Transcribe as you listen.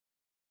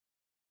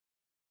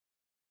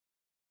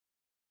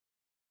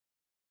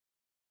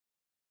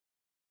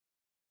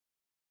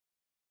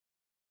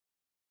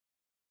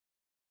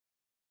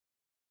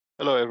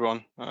Hello,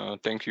 everyone.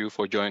 Thank you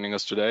for joining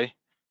us today.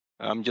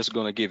 I'm just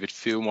going to give it a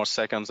few more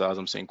seconds as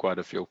I'm seeing quite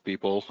a few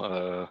people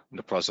in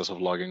the process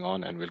of logging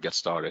on, and we'll get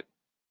started.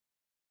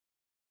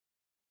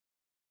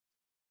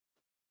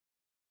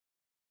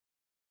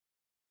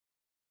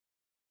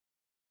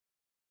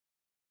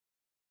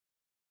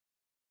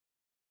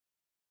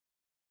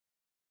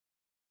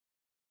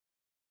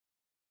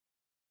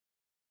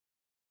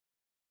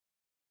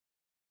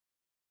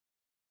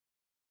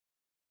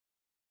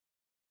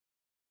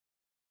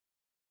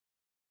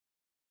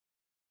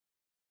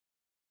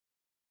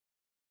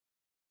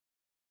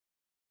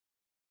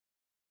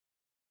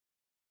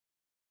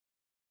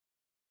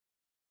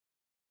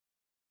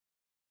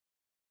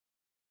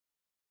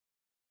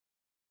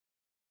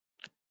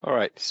 All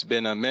right, it's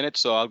been a minute,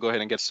 so I'll go ahead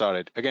and get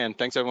started. Again,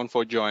 thanks everyone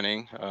for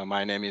joining.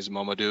 My name is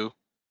Mamadou,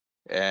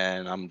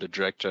 and I'm the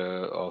director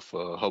of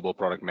HOBO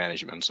product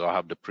management. So I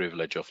have the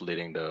privilege of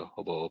leading the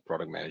HOBO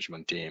product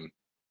management team.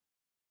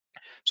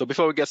 So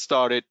before we get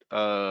started,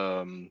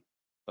 a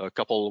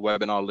couple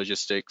webinar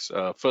logistics.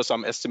 First,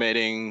 I'm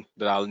estimating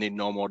that I'll need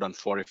no more than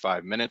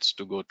 45 minutes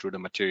to go through the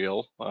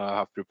material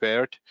I've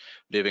prepared,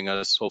 leaving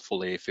us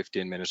hopefully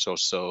 15 minutes or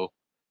so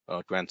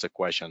to answer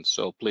questions.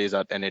 So please,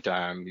 at any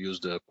time, use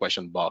the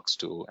question box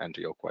to enter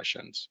your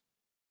questions.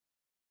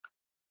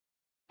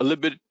 A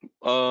little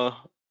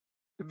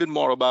bit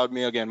more about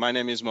me. Again, my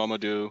name is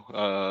Mamadou.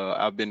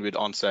 I've been with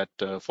Onset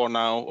for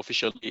now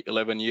officially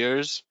 11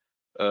 years.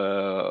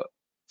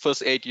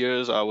 First 8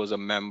 years I was a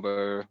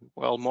member,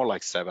 well, more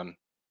like 7,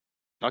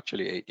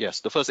 actually 8.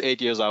 Yes, the first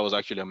 8 years I was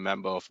actually a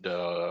member of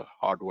the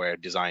hardware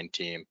design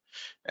team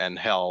and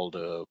held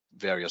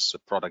various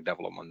product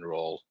development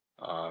role.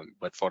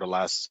 But for the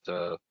last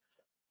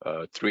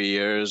 3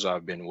 years,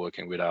 I've been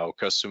working with our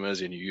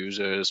customers and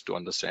users to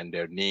understand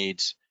their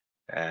needs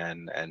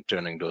and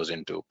turning those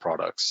into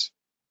products.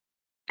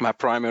 My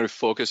primary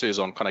focus is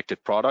on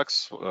connected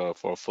products.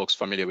 For folks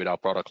familiar with our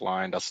product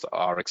line, that's the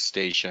RX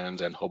stations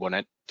and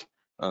HOBOnet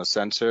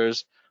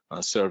sensors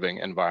serving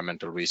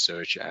environmental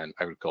research and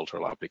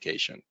agricultural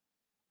application.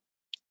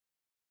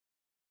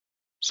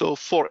 So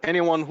for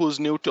anyone who's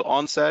new to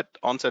Onset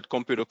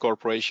Computer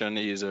Corporation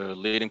is a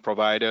leading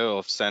provider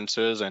of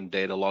sensors and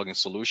data logging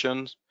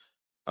solutions.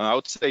 I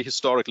would say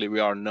historically we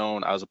are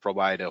known as a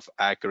provider of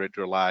accurate,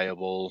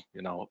 reliable,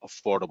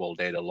 affordable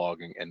data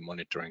logging and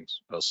monitoring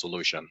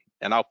solution.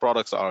 And our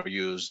products are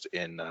used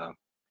in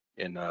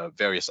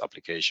various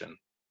applications.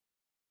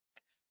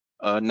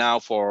 Now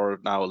for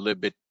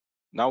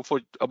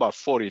about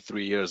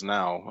 43 years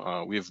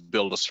now, we've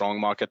built a strong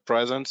market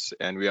presence,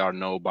 and we are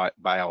known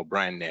by our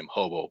brand name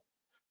HOBO.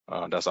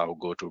 That's our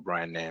go-to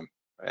brand name.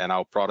 And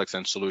our products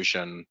and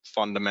solution,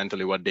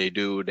 fundamentally what they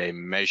do, they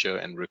measure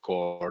and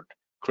record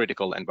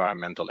critical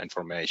environmental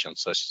information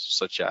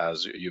such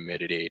as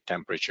humidity,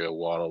 temperature,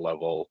 water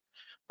level,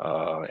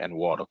 and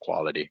water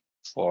quality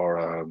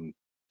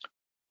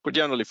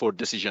generally for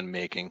decision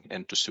making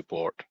and to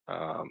support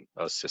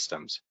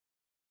systems.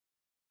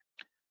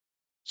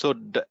 So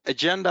the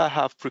agenda I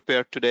have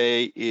prepared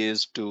today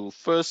is to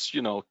first,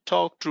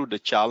 talk through the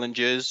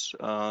challenges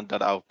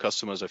that our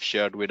customers have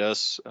shared with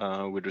us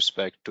with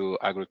respect to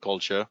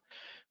agriculture,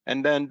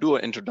 and then do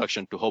an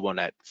introduction to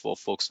HOBOnet for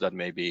folks that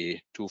may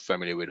be too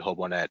familiar with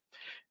HOBOnet.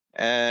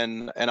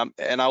 And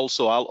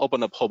also I'll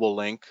open up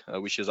HOBOlink,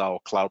 which is our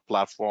cloud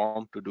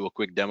platform, to do a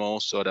quick demo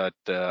so that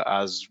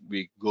as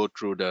we go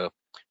through the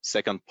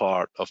second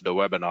part of the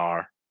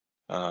webinar,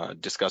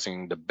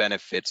 discussing the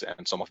benefits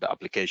and some of the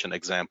application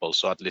examples,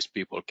 so at least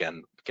people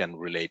can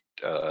relate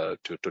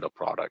to the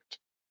product.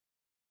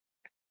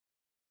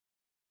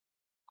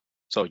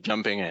 So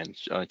jumping in,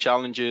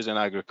 challenges in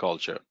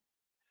agriculture.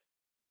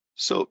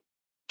 So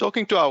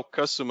talking to our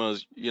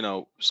customers,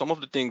 some of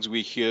the things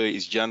we hear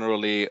is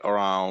generally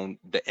around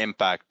the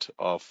impact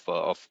of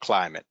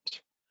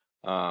climate.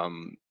 I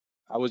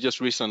was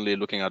just recently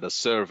looking at a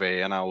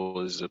survey, and I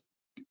was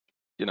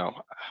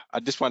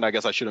at this point, I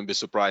guess I shouldn't be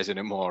surprised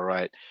anymore,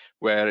 right?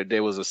 Where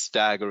there was a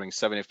staggering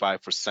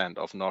 75%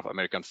 of North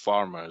American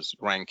farmers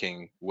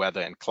ranking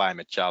weather and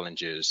climate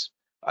challenges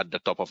at the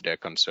top of their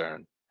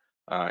concern.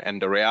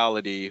 And the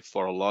reality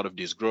for a lot of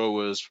these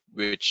growers,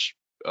 which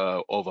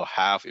over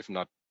half, if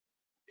not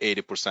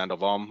 80%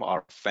 of them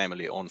are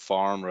family-owned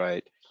farm,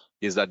 right,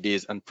 is that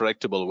these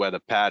unpredictable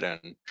weather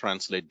patterns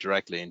translate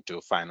directly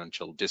into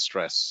financial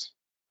distress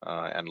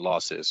and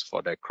losses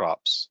for their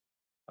crops.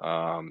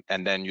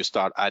 And then you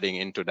start adding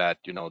into that,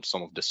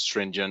 some of the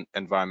stringent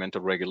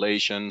environmental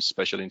regulations,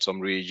 especially in some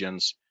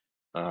regions,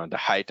 the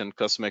heightened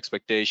customer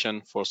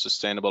expectation for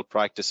sustainable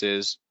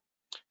practices,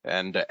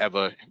 and the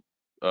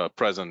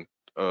ever-present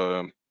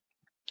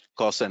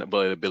cost and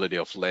availability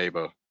of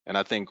labor. And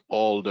I think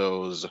all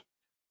those,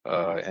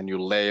 and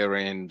you layer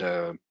in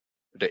the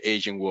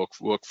aging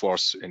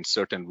workforce in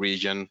certain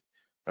region,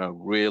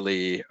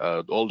 really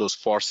all those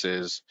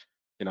forces.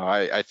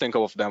 I think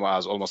of them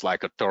as almost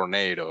like a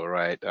tornado,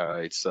 right?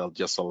 It's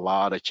just a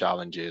lot of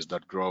challenges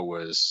that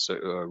growers,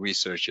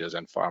 researchers,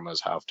 and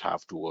farmers have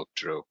to work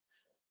through.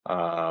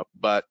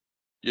 But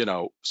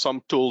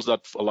some tools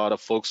that a lot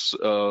of folks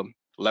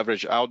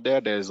leverage out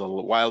there.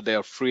 While there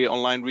are free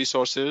online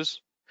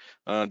resources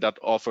that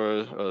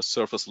offer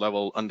surface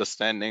level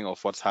understanding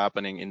of what's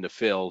happening in the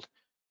field,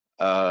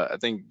 I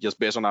think just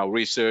based on our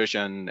research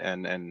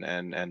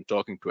and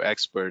talking to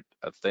experts,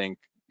 I think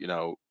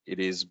it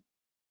is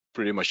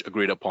pretty much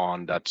agreed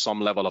upon that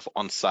some level of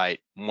on-site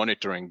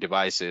monitoring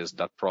devices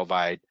that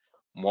provide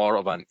more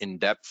of an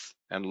in-depth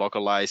and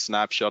localized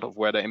snapshot of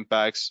weather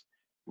impacts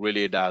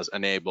really does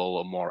enable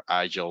a more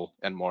agile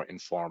and more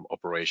informed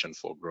operation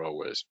for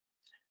growers.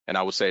 And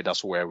I would say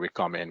that's where we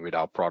come in with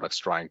our products,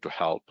 trying to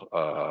help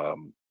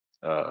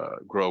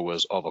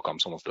growers overcome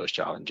some of those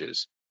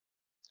challenges.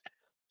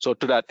 So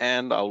to that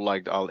end,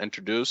 I'll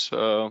introduce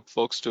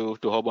folks to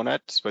HOBOnet,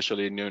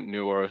 especially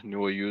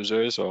newer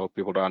users or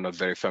people that are not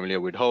very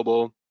familiar with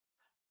HOBO.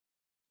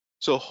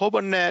 So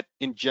HOBOnet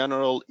in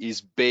general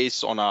is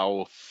based on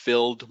our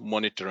field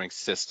monitoring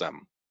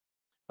system.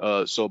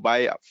 So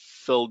by our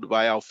field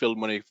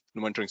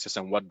monitoring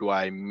system, what do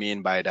I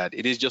mean by that?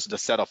 It is just the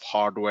set of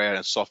hardware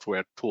and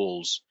software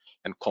tools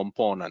and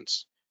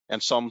components.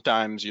 And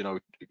sometimes,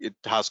 it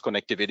has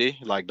connectivity,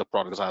 like the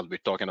products I'll be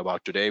talking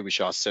about today, which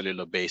are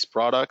cellular-based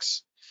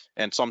products.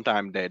 And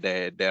sometimes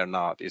they're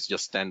not. It's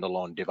just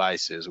standalone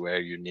devices where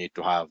you need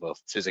to have a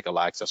physical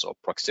access or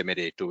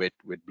proximity to it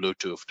with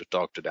Bluetooth to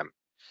talk to them.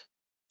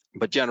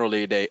 But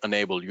generally, they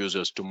enable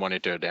users to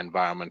monitor the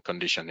environment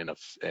condition in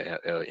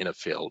a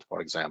field,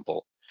 for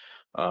example.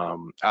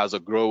 As a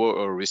grower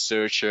or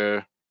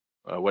researcher,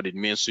 what it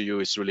means to you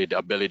is really the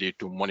ability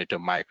to monitor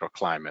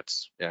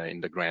microclimates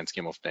in the grand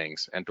scheme of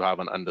things, and to have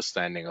an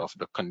understanding of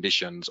the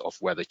conditions of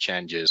weather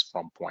changes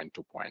from point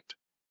to point.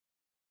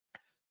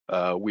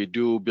 We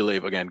do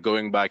believe, again,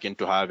 going back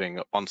into having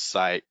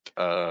on-site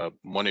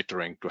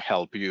monitoring to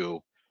help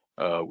you,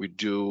 we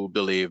do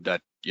believe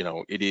that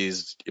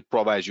it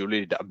provides you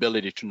really the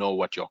ability to know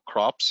what your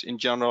crops in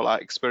general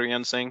are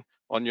experiencing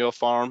on your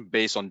farm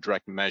based on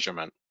direct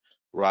measurement,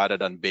 rather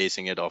than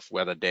basing it off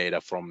weather data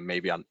from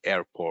maybe an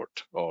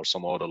airport or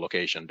some other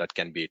location that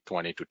can be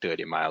 20 to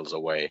 30 miles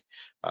away,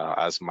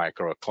 as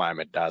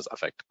microclimate does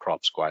affect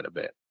crops quite a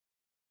bit.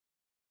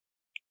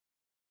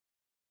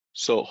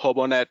 So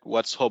HOBOnet,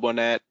 what's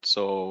HOBOnet?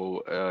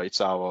 So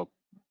it's our,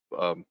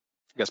 I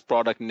guess,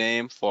 product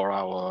name for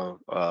our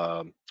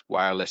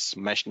wireless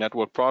mesh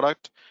network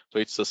product. So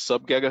it's a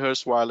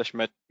sub-gigahertz wireless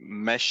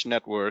mesh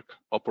network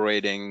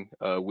operating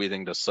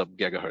within the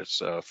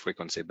sub-gigahertz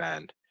frequency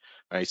band.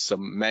 It's a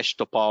mesh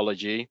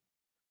topology.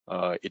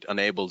 It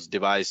enables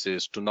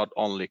devices to not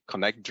only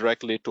connect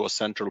directly to a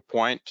central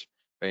point.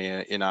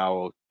 In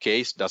our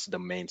case, that's the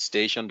main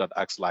station that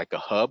acts like a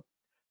hub,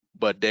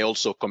 but they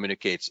also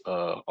communicate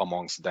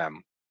amongst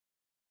them.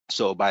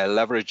 So by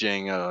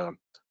leveraging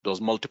those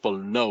multiple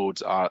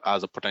nodes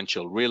as a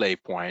potential relay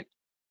point,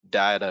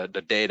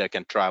 the data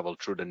can travel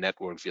through the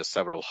network via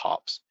several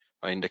hops.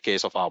 In the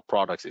case of our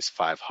products, it's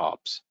 5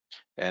 hops,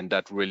 and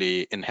that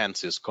really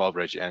enhances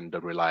coverage and the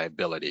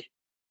reliability.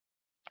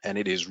 And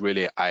it is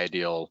really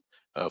ideal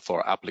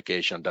for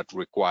applications that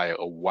require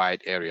a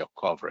wide area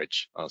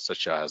coverage,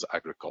 such as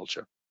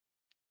agriculture.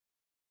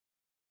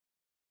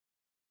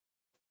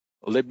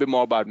 A little bit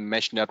more about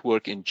mesh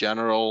network in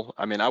general.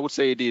 I mean, I would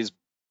say it is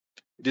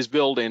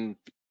built in,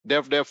 there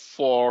are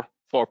four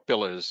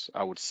pillars,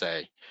 I would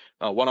say.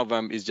 One of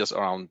them is just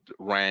around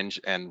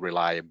range and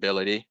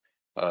reliability.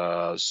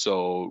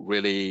 So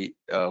really,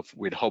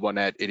 with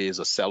HOBOnet, it is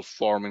a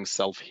self-forming,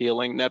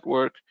 self-healing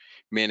network,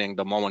 meaning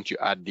the moment you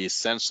add these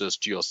sensors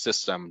to your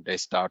system, they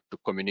start to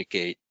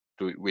communicate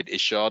with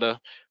each other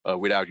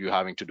without you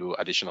having to do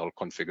additional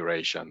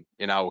configuration.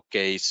 In our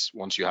case,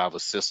 once you have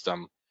a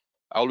system,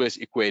 I always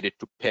equate it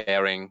to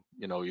pairing,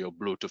 your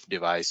Bluetooth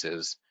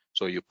devices.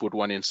 So you put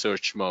one in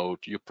search mode,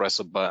 you press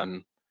a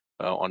button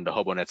on the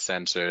HOBOnet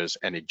sensors,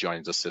 and it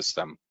joins the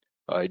system.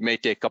 It may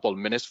take a couple of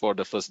minutes for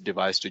the first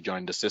device to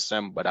join the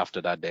system, but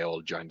after that, they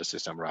all join the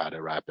system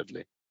rather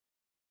rapidly.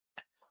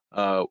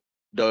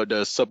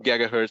 The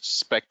sub-gigahertz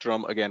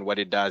spectrum, again, what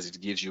it does,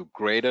 it gives you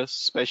greater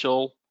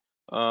spatial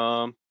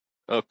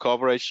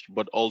coverage,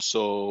 but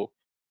also,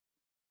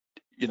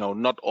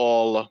 not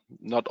all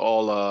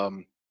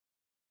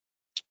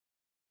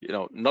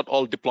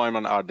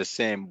deployment are the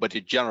same, but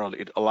in general,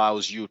 it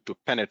allows you to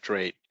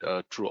penetrate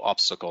through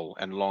obstacle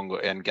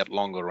and get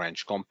longer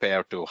range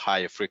compared to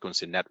higher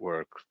frequency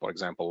network, for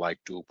example, like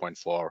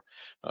 2.4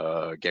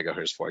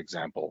 gigahertz, for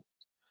example.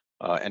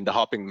 And the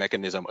hopping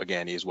mechanism,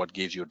 again, is what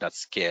gives you that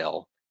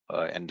scale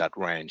and that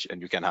range,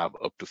 and you can have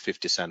up to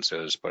 50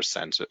 sensors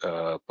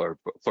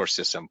per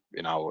system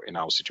in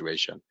our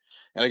situation.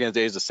 And again,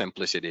 there is the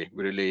simplicity.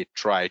 We really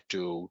try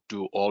to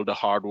do all the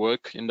hard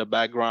work in the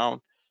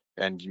background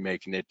and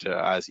making it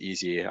as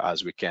easy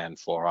as we can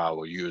for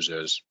our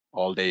users.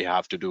 All they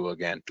have to do,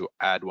 again, to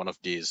add one of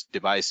these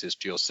devices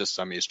to your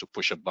system is to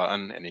push a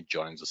button and it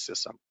joins the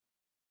system.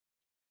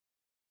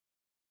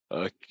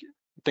 I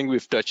think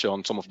we've touched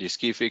on some of these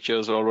key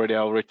features already. I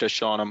already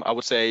touched on them. I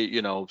would say,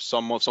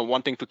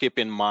 one thing to keep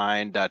in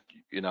mind that,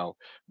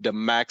 the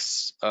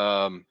max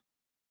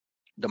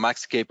The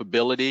max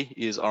capability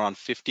is around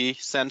 50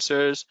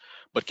 sensors,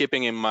 but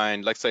keeping in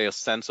mind, let's say a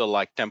sensor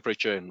like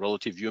temperature and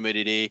relative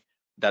humidity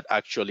that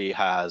actually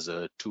has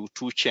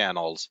two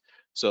channels.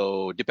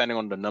 So depending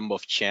on the number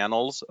of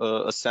channels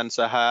a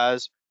sensor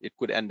has, it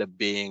could end up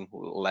being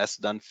less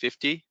than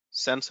 50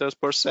 sensors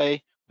per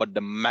se, but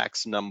the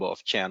max number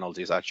of channels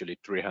is actually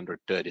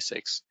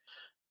 336.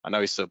 I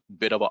know it's a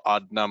bit of an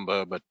odd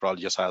number, but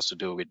probably just has to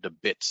do with the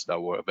bits that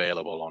were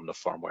available on the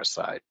firmware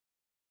side.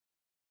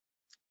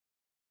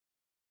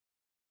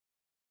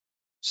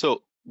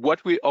 So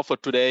what we offer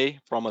today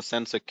from a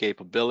sensor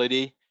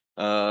capability,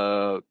 we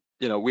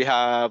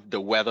have the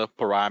weather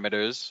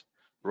parameters,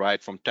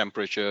 right, from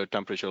temperature,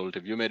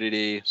 relative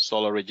humidity,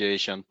 solar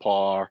radiation,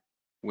 PAR,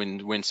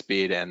 wind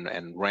speed,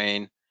 and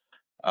rain.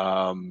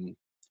 And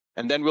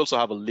then we also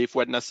have a leaf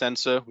wetness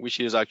sensor, which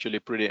is actually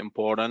pretty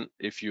important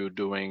if you're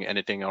doing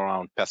anything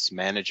around pest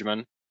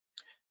management.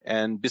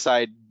 And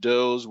beside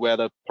those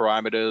weather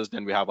parameters,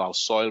 then we have our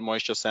soil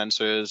moisture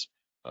sensors,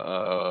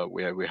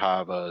 where we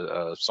have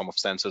some of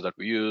sensors that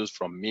we use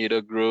from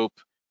meter group,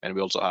 and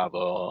we also have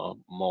a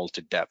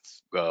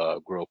multi-depth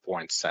grow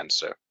point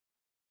sensor.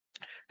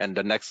 And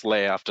the next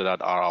layer after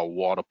that are our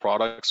water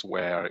products,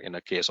 where in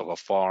the case of a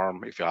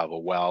farm, if you have a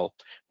well,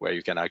 where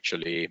you can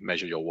actually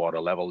measure your water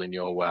level in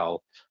your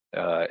well.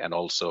 And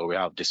also we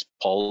have this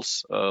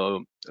pulse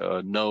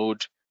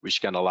node,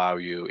 which can allow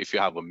you, if you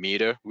have a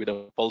meter with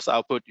a pulse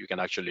output, you can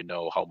actually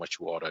know how much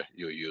water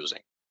you're using.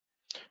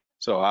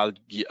 So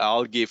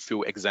I'll give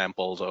few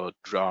examples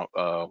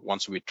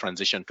once we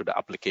transition to the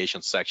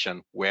application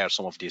section where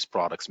some of these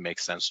products make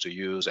sense to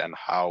use and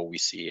how we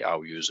see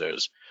our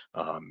users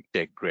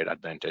take great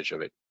advantage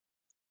of it.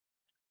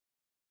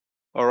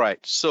 All right,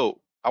 so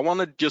I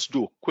want to just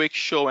do a quick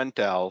show and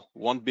tell.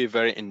 Won't be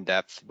very in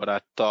depth, but I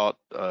thought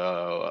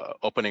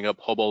opening up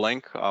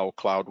HOBOlink, our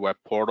cloud web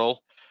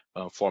portal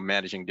for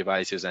managing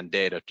devices and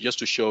data, just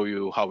to show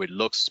you how it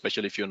looks,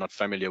 especially if you're not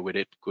familiar with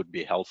it, could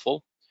be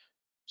helpful.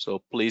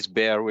 So please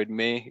bear with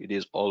me. It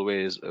is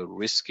always a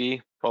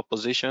risky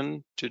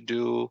proposition to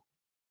do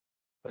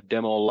a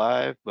demo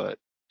live, but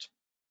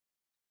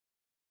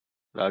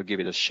I'll give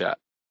it a shot.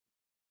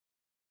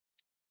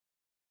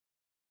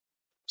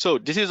 So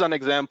this is an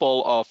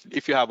example of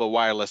if you have a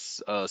wireless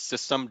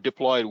system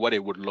deployed, what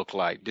it would look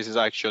like. This is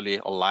actually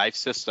a live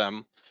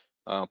system.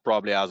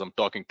 Probably as I'm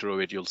talking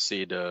through it, you'll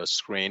see the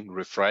screen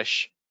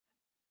refresh.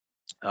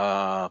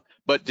 But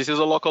this is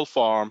a local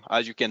farm.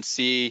 As you can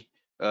see,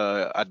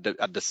 at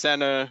the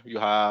center, you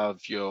have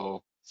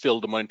your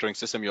field monitoring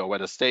system, your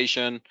weather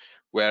station,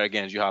 where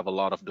again you have a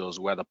lot of those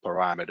weather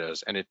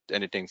parameters, and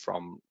anything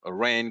from a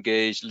rain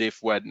gauge, leaf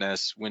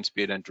wetness, wind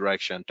speed and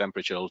direction,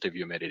 temperature, relative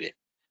humidity.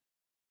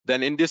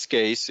 Then in this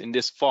case, in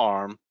this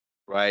farm,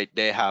 right,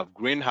 they have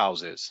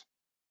greenhouses.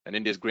 And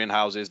in these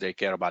greenhouses, they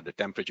care about the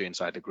temperature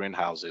inside the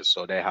greenhouses.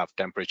 So they have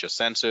temperature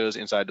sensors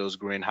inside those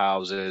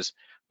greenhouses.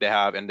 They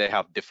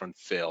have different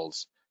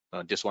fields.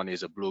 This one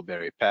is a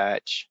blueberry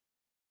patch.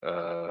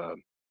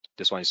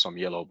 This one is some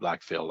yellow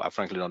black field. I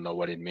frankly don't know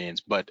what it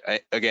means, but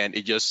again,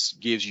 it just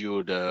gives you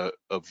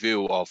a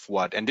view of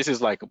what, and this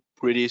is like a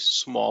pretty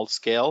small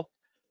scale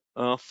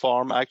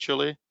farm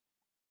actually,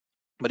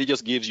 but it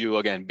just gives you,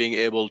 again, being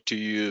able to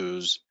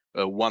use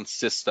one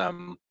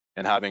system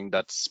and having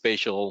that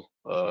spatial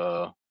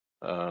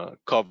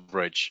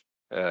coverage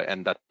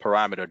and that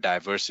parameter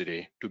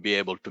diversity to be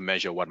able to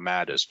measure what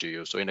matters to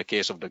you. So in the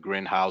case of the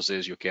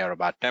greenhouses, you care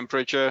about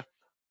temperature,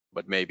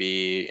 but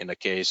maybe in the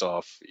case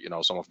of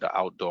some of the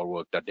outdoor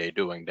work that they're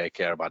doing, they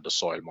care about the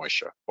soil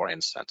moisture, for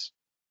instance.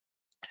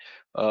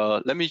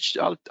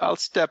 I'll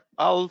step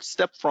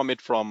from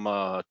it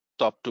from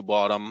top to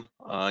bottom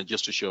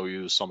just to show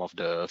you some of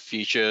the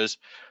features.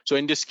 So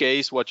in this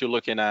case, what you're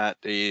looking at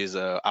is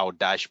our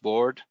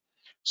dashboard.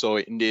 So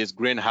in these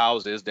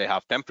greenhouses, they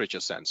have temperature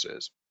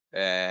sensors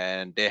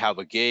and they have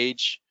a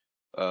gauge.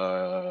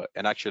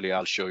 And actually,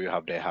 I'll show you how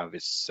they have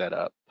it set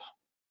up.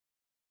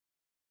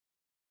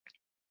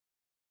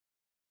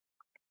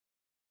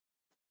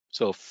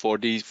 So for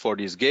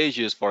these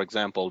gauges, for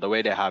example, the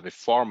way they have it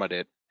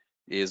formatted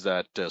is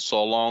that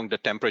so long the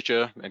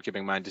temperature, and keep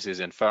in mind this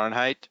is in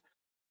Fahrenheit,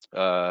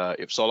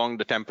 if so long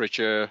the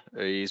temperature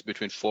is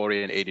between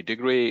 40 and 80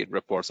 degrees, it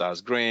reports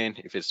as green.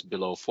 If it's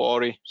below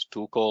 40, it's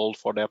too cold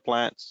for their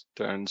plants,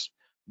 turns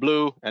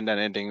blue, and then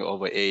anything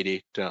over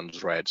 80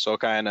 turns red. So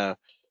kind of,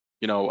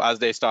 as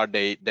they start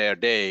their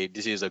day,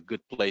 this is a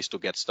good place to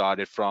get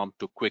started from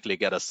to quickly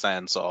get a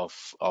sense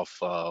of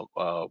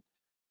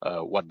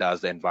what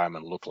does the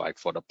environment look like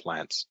for the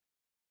plants.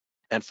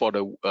 And for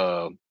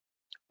the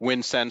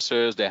wind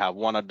sensors, they have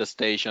one at the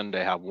station,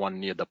 they have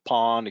one near the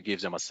pond. It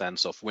gives them a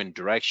sense of wind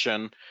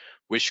direction,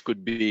 which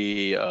could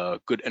be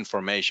good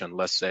information.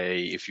 Let's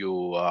say if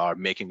you are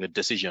making a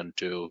decision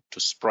to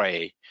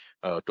spray,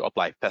 to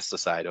apply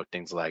pesticide or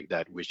things like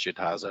that, which it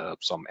has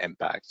some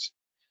impacts.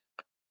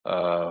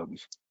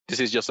 This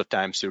is just a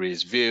time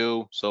series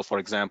view. So for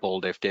example,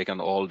 they've taken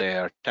all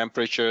their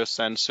temperature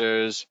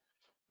sensors.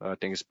 I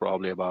think it's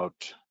probably about,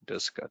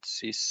 just got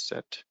C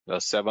set,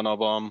 7 of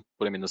them,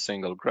 put them in a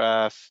single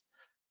graph.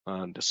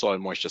 The soil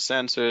moisture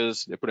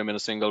sensors, they put them in a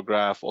single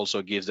graph,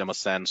 also gives them a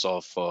sense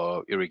of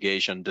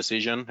irrigation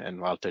decision,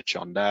 and I'll touch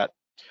on that.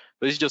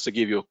 But this is just to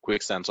give you a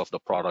quick sense of the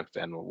product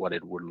and what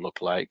it would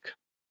look like.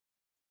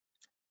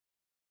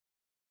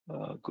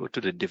 Go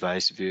to the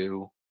device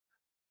view.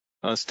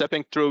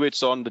 Stepping through it,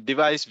 so on the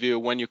device view,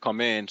 when you come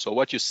in, so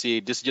what you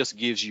see, this just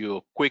gives you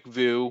a quick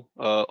view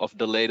of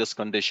the latest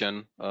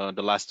condition,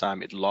 the last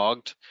time it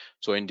logged.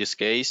 So in this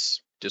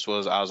case, this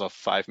was as of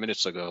 5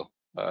 minutes ago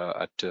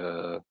at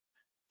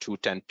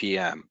 2:10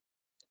 p.m.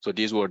 So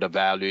these were the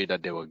value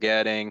that they were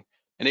getting.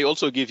 And they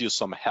also give you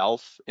some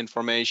health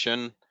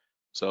information.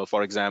 So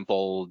for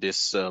example,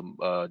 this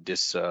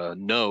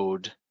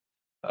node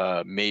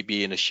may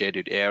be in a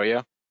shaded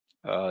area.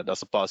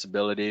 That's a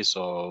possibility.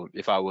 So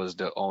if I was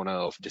the owner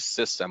of this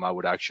system, I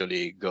would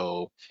actually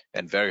go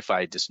and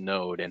verify this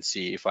node and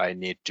see if I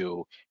need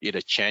to either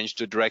change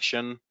the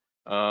direction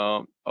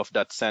of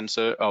that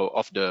sensor or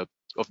of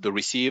the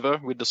receiver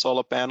with the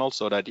solar panel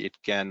so that it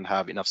can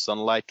have enough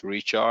sunlight to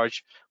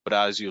recharge. But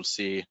as you'll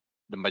see,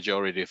 the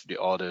majority of the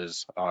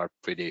orders are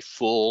pretty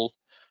full.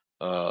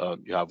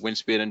 You have wind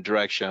speed and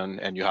direction,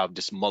 and you have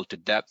this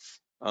multi-depth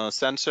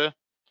sensor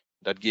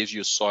that gives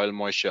you soil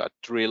moisture at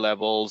 3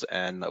 levels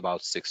and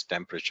about 6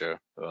 temperature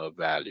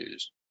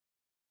values.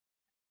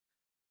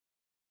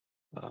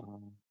 I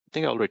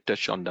think I already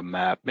touched on the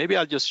map. Maybe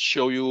I'll just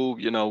show you,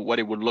 what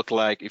it would look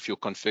like if you're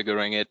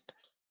configuring it.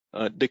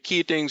 The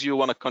key things you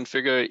want to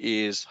configure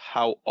is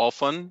how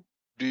often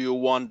do you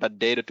want that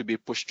data to be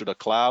pushed to the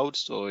cloud.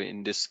 So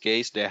in this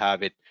case, they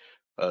have it,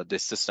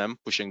 this system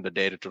pushing the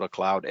data to the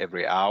cloud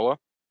every hour.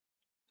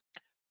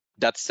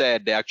 That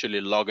said, they're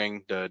actually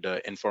logging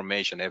the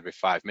information every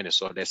 5 minutes.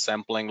 So they're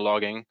sampling,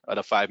 logging at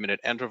a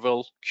 5-minute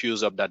interval,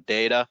 queues up that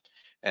data,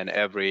 and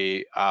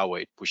every hour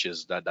it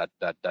pushes that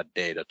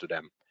data to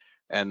them.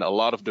 And a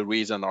lot of the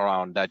reason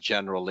around that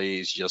generally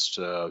is just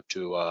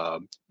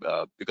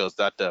because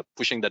that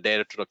pushing the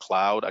data to the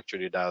cloud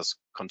actually does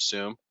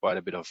consume quite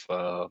a bit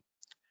of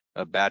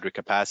battery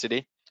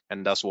capacity,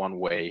 and that's one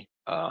way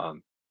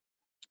to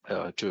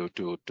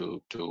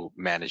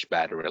manage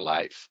battery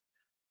life.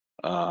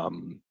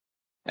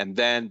 And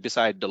then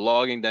beside the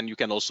logging, then you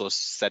can also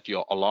set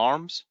your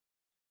alarms.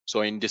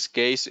 So in this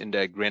case, in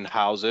the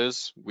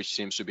greenhouses, which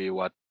seems to be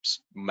what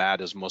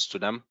matters most to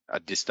them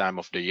at this time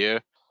of the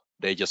year,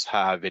 they just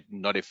have it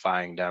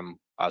notifying them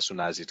as soon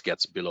as it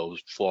gets below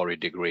 40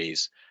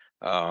 degrees.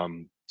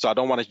 So I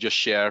don't want to just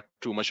share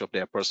too much of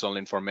their personal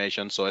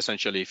information. So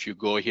essentially, if you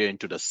go here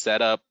into the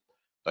setup,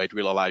 it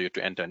will allow you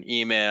to enter an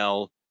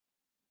email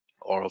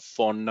or a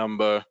phone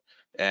number.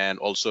 And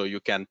also you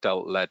can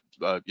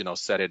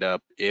set it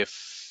up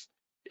if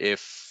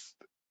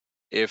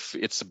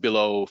it's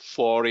below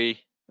 40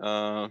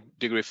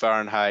 degree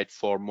Fahrenheit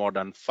for more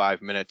than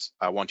 5 minutes,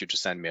 I want you to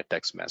send me a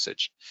text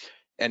message.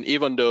 And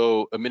even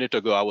though a minute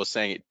ago I was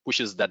saying it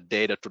pushes that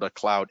data to the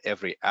cloud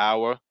every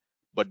hour,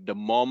 but the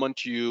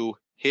moment you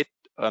hit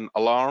an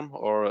alarm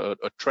or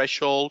a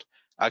threshold,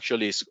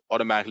 actually it's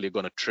automatically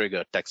going to trigger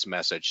a text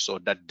message. So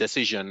that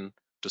decision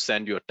to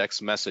send you a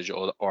text message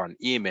or an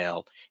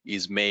email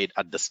is made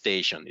at the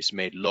station. It's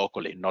made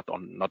locally, not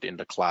in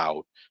the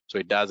cloud. So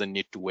it doesn't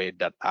need to wait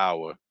that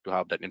hour to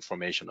have that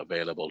information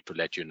available to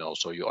let you know.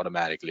 So you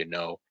automatically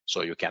know,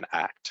 so you can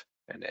act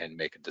and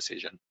make a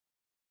decision.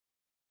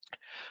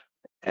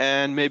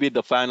 And maybe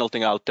the final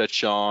thing I'll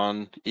touch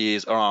on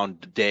is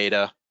around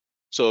data.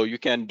 So you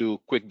can do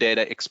quick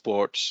data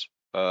exports.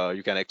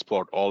 You can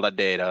export all that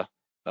data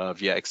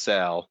via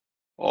Excel.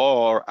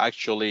 Or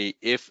actually,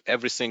 if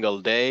every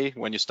single day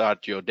when you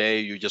start your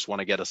day, you just want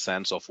to get a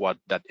sense of what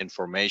that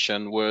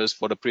information was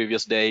for the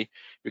previous day,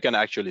 you can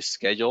actually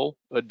schedule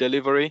a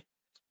delivery.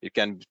 It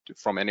can be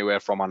from anywhere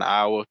from an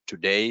hour to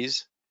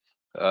days.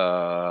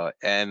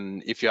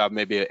 And if you have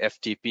maybe a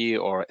FTP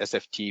or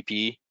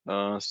SFTP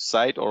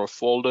site or a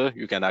folder,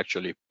 you can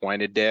actually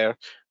point it there.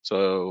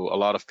 So a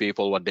lot of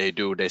people, what they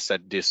do, they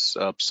set this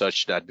up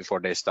such that before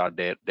they start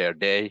their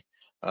day,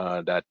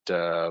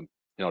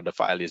 the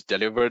file is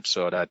delivered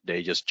so that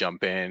they just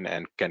jump in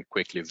and can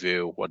quickly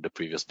view what the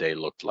previous day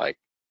looked like.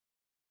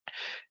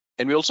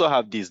 And we also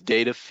have these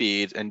data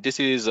feeds, and this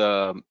is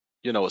a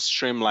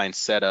streamlined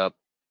setup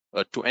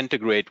to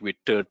integrate with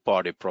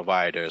third-party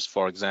providers.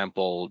 For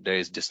example, there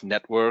is this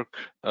network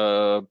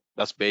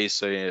that's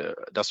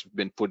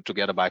been put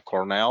together by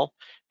Cornell.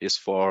 It's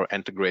for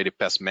integrated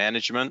pest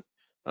management.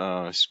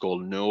 It's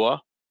called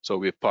NUA. So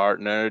we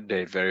partnered,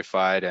 they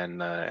verified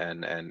and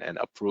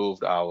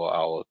approved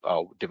our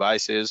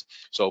devices.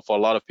 So for a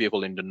lot of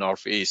people in the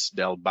Northeast,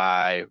 they'll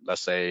buy,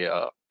 let's say,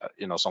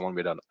 someone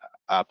with an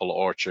apple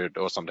orchard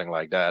or something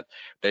like that.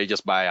 They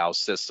just buy our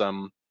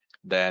system.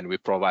 Then we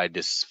provide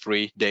this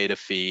free data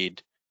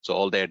feed. So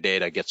all their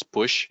data gets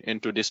pushed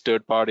into this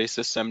third-party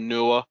system,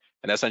 NUA.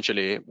 And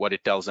essentially what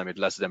it tells them, it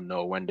lets them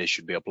know when they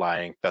should be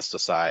applying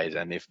pesticides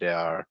and if there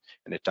are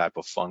any type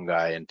of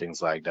fungi and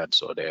things like that,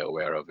 so they're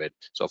aware of it.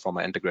 So from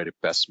an integrated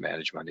pest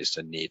management, it's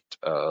a neat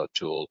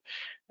tool.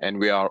 And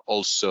we've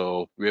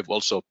also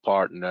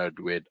partnered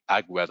with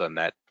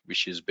AgWeatherNet,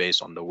 which is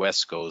based on the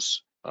West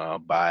Coast,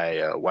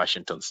 by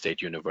Washington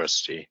State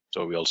University.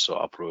 So we also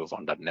approve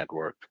on that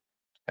network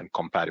and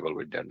compatible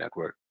with their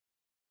network.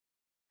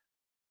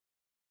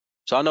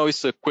 So I know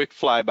it's a quick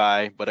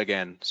flyby, but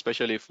again,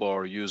 especially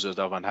for users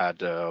that haven't had,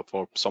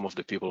 for some of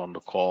the people on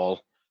the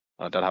call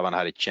that haven't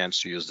had a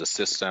chance to use the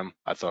system,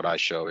 I thought I'd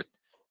show it.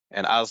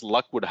 And as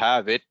luck would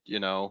have it,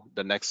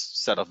 the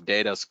next set of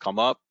data has come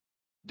up.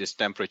 This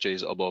temperature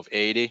is above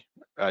 80.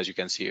 As you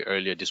can see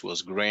earlier, this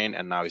was green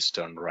and now it's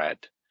turned red.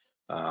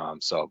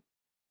 So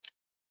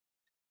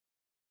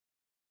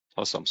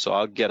awesome. So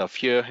I'll get off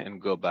here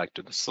and go back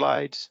to the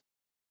slides.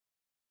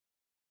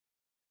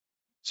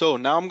 So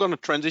now I'm going to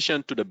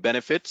transition to the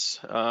benefits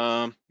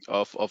of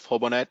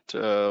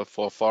HOBOnet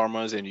for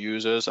farmers and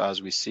users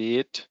as we see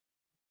it.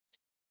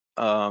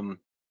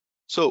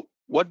 So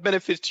what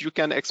benefits you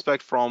can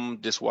expect from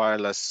this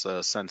wireless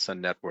sensor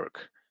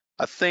network?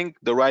 I think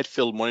the right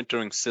field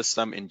monitoring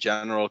system in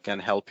general can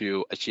help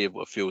you achieve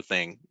a few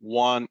things.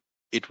 One,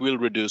 it will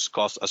reduce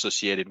costs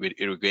associated with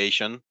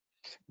irrigation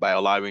by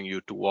allowing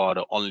you to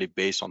water only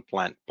based on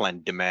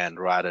plant demand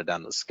rather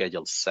than a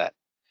scheduled set.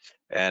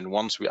 And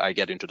once I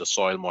get into the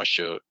soil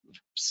moisture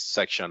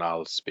section,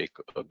 I'll speak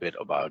a bit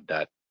about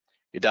that.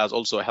 It does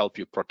also help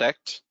you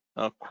protect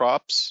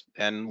crops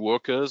and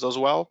workers as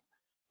well.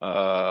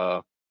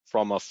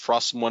 From a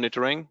frost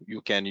monitoring,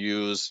 you can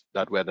use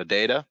that weather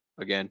data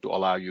again to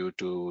allow you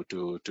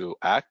to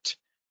act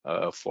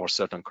for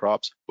certain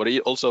crops, but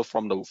also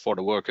for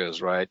the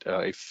workers, right?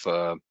 If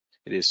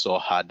it is so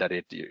hot that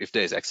if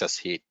there is excess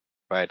heat,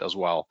 right, as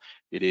well,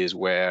 it is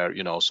where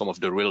some of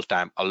the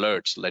real-time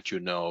alerts let you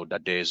know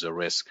that there is a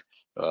risk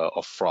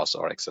of frost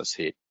or excess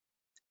heat.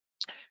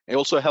 And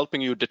also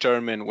helping you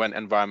determine when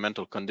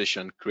environmental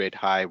conditions create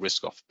high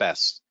risk of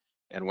pests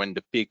and when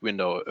the peak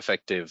window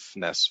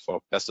effectiveness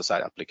for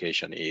pesticide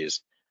application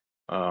is.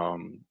 I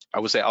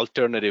would say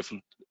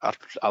alternatively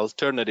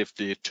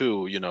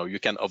too, you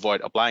can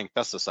avoid applying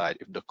pesticide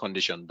if the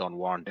condition don't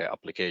warrant their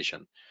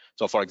application.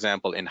 So for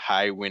example, in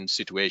high wind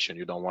situation,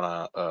 you don't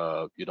want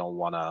to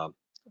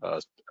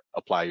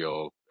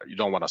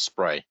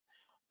spray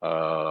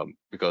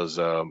because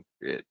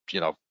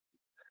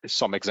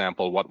some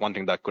example, one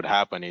thing that could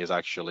happen is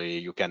actually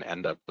you can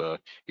end up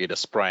either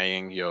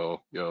spraying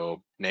your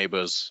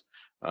neighbor's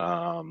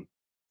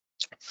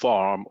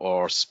farm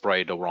or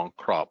spray the wrong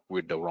crop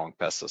with the wrong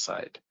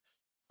pesticide.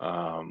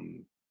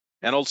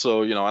 And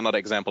also, another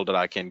example that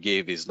I can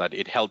give is that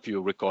it helps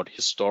you record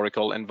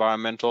historical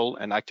environmental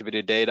and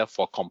activity data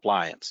for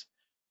compliance.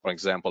 For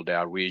example, there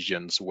are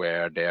regions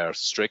where there are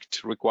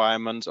strict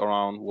requirements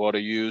around water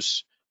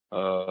use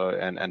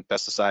and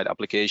pesticide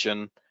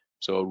application.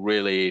 So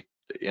really,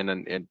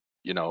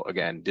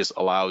 again, this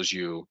allows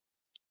you,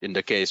 in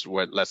the case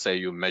where, let's say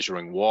you're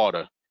measuring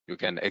water, you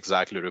can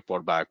exactly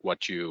report back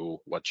what you're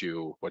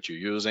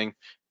using.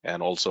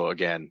 And also,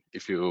 again,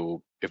 if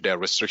there are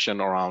restrictions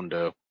around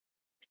the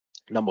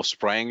number of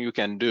spraying you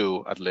can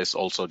do, at least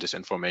also this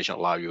information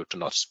allow you to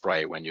not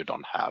spray when you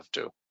don't have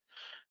to.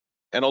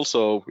 And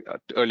also,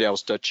 earlier I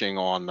was touching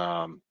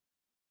on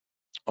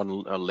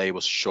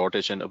labor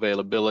shortage and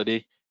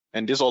availability.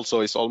 And this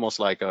also is almost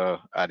like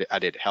a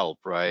added help,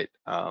 right?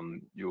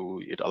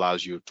 It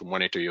allows you to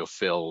monitor your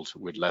field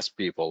with less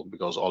people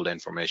because all the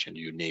information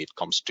you need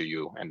comes to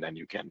you, and then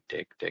you can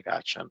take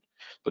action.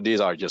 So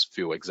these are just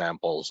few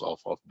examples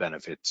of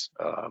benefits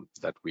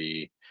that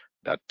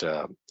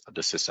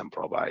the system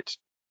provides.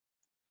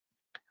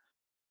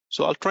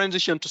 So I'll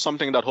transition to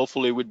something that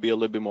hopefully would be a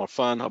little bit more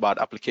fun about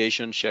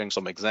application, sharing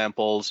some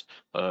examples,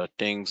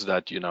 things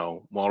that,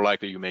 more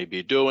likely you may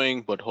be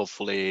doing, but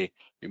hopefully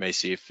you may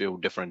see a few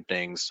different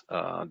things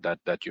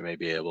that you may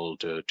be able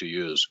to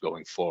use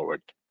going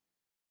forward.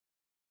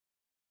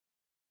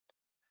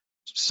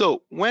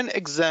 So when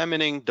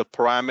examining the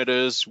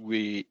parameters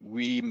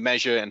we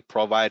measure and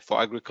provide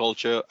for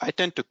agriculture, I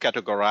tend to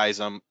categorize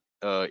them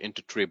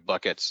into 3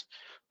 buckets.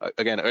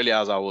 Again,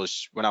 earlier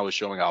when I was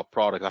showing our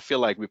product, I feel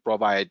like we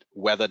provide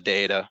weather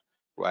data,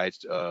 right?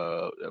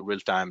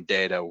 Real-time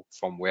data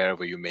from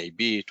wherever you may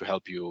be to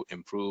help you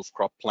improve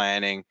crop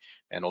planning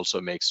and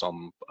also make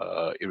some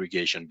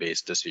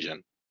irrigation-based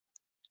decision.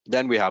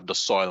 Then we have the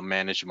soil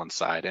management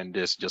side, and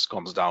this just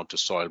comes down to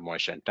soil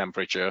moisture and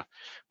temperature,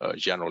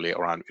 generally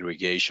around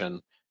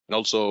irrigation. And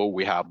also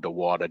we have the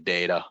water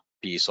data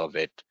piece of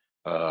it,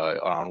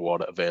 around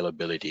water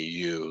availability,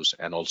 use,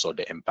 and also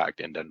the impact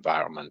in the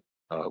environment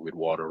with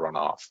water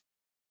runoff.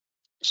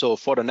 So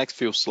for the next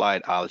few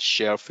slides, I'll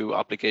share a few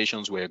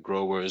applications where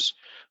growers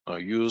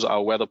use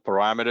our weather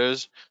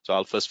parameters. So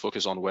I'll first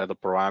focus on weather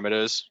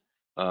parameters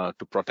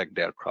to protect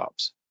their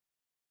crops.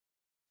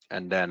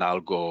 And then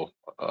I'll go,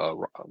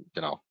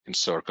 in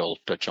circle,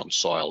 touch on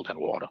soil and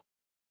water.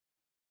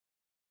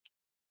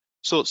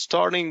 So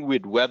starting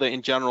with weather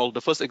in general,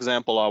 the first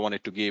example I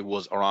wanted to give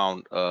was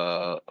around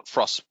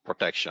frost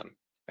protection.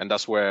 And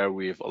that's where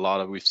we've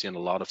seen a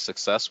lot of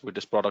success with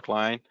this product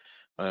line,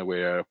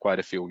 where quite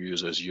a few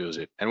users use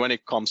it. And when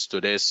it comes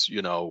to this,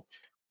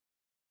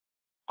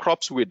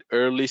 crops with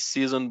early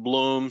season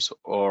blooms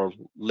or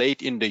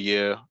late in the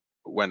year,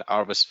 when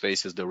harvest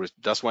faces the risk.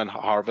 That's when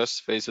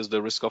harvest faces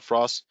the risk of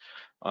frost.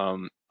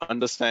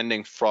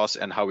 Understanding frost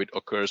and how it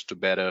occurs to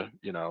better,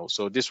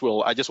 so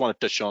I just want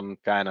to touch on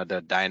kind of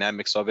the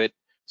dynamics of it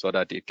so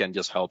that it can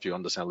just help you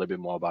understand a little bit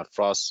more about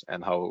frost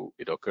and how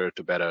it occurred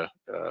to better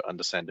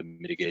understand the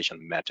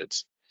mitigation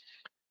methods.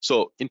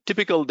 So in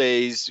typical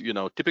days,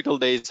 typical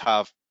days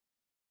have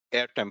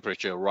air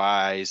temperature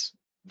rise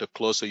the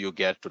closer you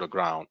get to the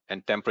ground,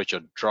 and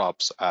temperature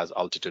drops as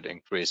altitude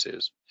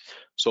increases.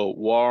 So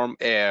warm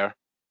air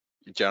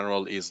in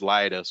general is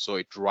lighter, so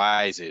it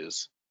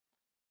rises,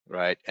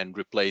 right, and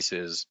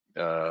is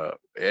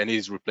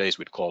replaced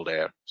with cold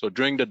air. So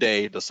during the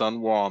day, the sun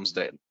warms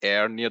the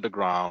air near the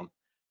ground,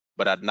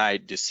 but at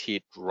night this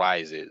heat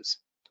rises.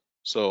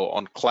 So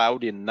on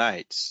cloudy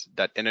nights,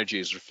 that energy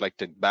is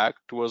reflected back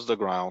towards the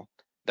ground.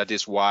 That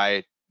is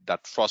why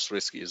that frost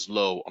risk is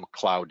low on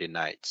cloudy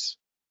nights.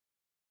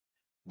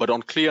 But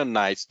on clear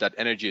nights, that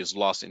energy is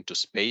lost into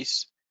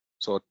space.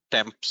 So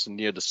temps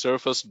near the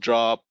surface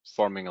drop,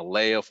 forming a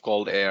layer of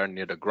cold air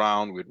near the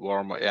ground with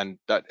warmer. And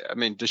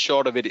the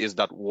short of it is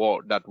that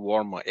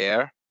warmer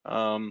air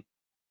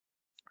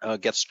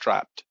gets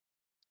trapped,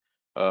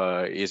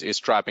 is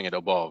trapping it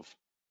above.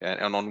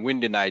 And on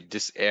windy night,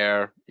 this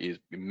air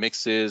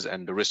mixes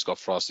and the risk of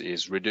frost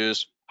is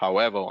reduced.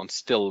 However, on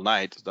still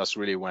nights, that's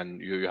really when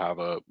you have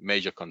a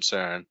major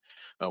concern.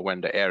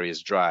 When the air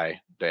is dry,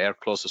 the air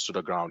closest to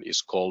the ground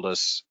is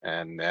coldest,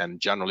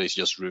 and generally it's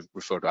just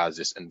referred to as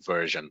this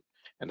inversion.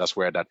 And that's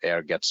where that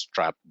air gets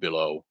trapped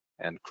below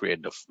and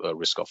create the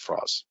risk of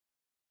frost.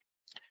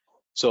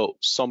 So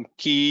some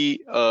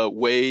key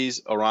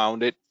ways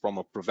around it from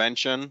a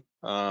prevention.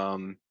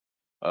 One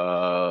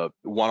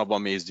of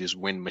them is these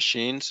wind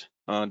machines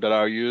that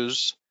are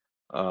used.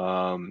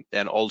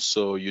 And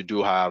also you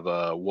do have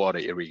water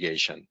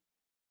irrigation.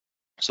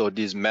 So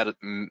these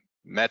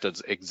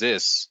methods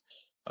exist.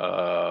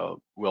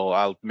 Well,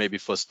 I'll maybe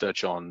first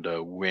touch on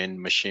the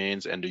wind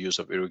machines and the use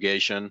of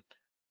irrigation.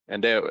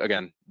 And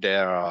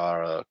there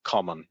are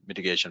common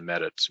mitigation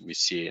methods we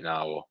see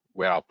now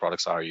where our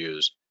products are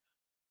used.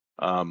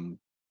 So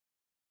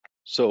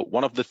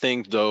one of the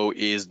things though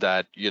is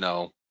that,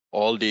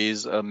 all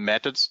these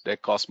methods, they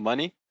cost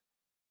money.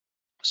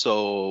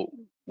 So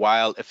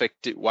while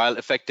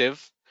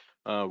effective,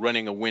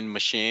 running a wind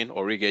machine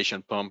or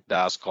irrigation pump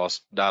does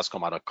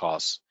come at a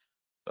cost.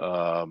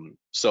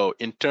 So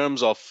in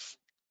terms of,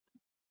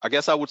 I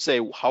guess I would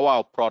say how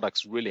our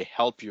products really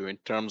help you in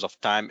terms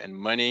of time and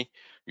money,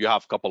 you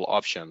have a couple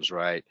options,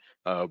 right?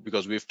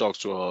 Because we've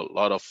talked to a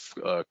lot of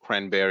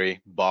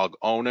cranberry bog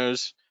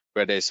owners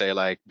where they say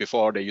like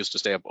before they used to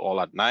stay up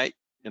all at night,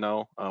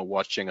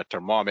 watching a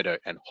thermometer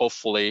and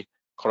hopefully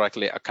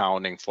correctly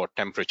accounting for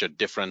temperature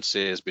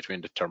differences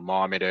between the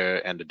thermometer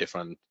and the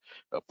different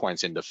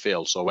points in the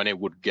field. So when it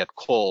would get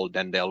cold,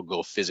 then they'll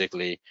go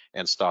physically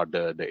and start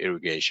the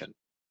irrigation.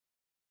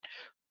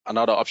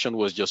 Another option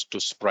was just to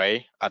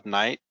spray at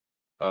night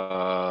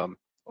or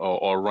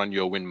run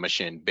your wind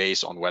machine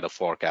based on weather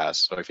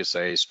forecast. So if it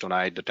says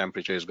tonight the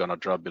temperature is going to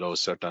drop below a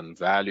certain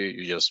value,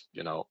 you just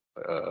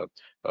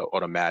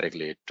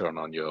automatically turn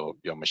on your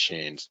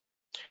machines.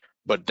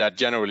 But that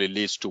generally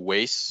leads to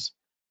waste.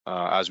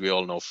 As we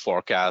all know,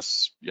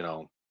 forecasts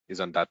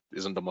isn't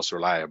the most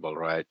reliable,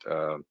 right?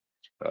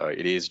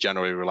 It is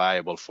generally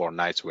reliable for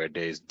nights where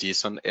there is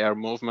decent air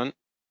movement.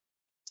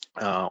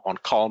 On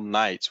calm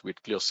nights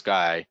with clear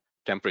sky,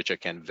 temperature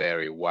can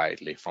vary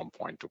widely from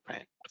point to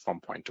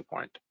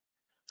point.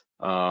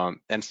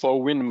 And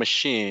for wind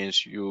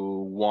machines, you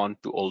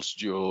want to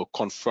also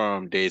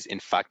confirm there is in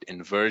fact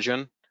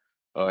inversion,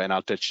 and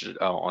I'll touch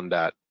on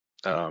that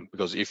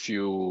because if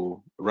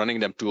you running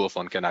them too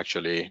often can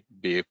actually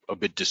be a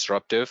bit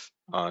disruptive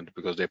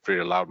because they're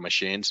pretty loud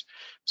machines.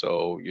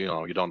 So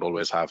you don't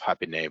always have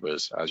happy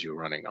neighbors as you're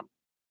running them.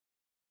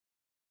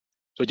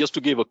 So just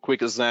to give a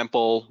quick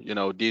example,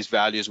 these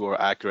values were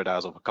accurate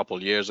as of a couple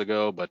of years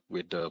ago, but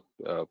with the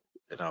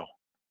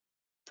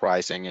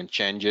pricing and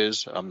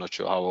changes, I'm not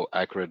sure how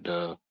accurate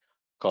the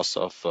cost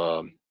of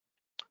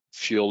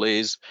fuel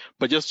is.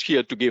 But just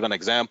here to give an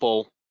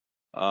example,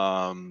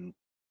 let's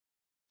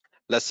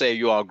say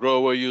you are a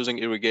grower using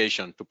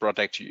irrigation to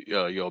protect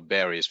your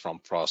berries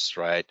from frost,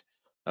 right?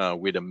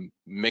 With a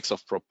mix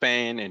of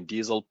propane and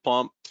diesel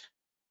pump.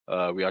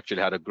 We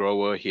actually had a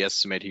grower, he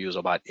estimated he used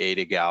about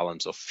 80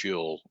 gallons of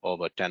fuel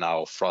over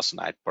 10-hour frost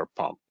night per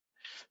pump.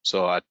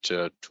 So at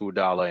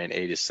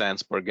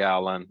 $2.80 per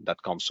gallon,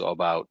 that comes to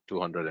about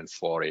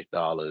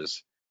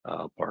 $240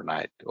 per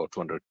night, or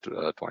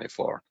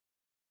 $224.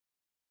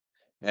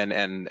 And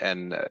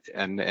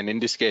in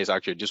this case,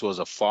 actually, this was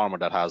a farmer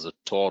that has a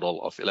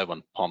total of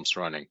 11 pumps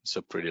running. It's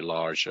a pretty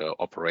large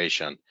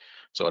operation.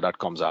 So that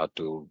comes out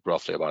to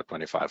roughly about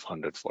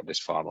 $2,500 for this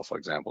farmer, for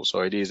example. So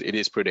it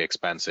is pretty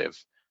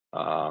expensive,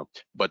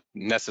 but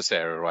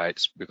necessary, right?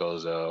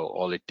 Because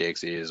all it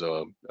takes is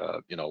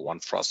one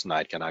frost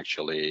night can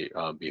actually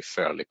be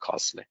fairly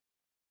costly.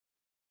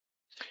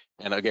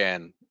 And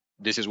again,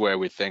 this is where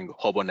we think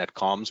HOBOnet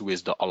comes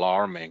with the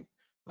alarming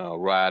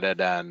rather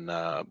than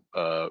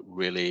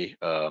really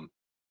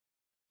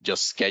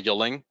just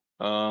scheduling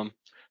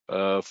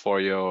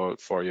for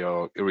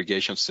your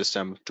irrigation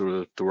system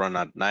to run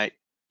at night,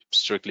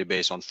 strictly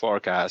based on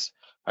forecast.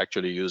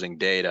 Actually using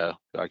data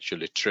to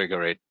actually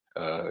trigger it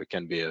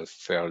can be a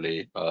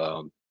fairly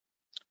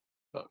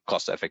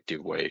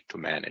cost-effective way to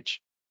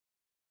manage.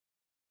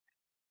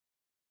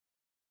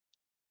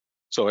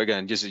 So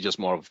again, this is just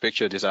more of a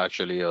picture. This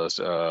actually is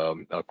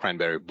a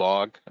cranberry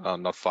bog,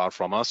 not far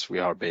from us. We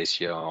are based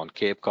here on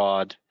Cape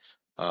Cod.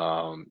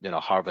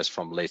 Harvest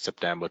from late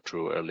September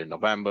through early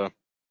November.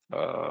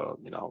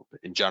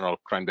 In general,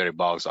 cranberry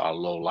bogs are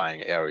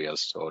low-lying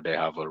areas, so they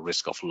have a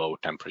risk of low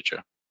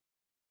temperature.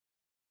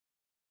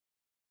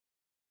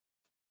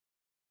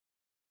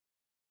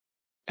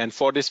 And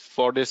for this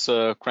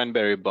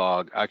cranberry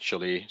bog,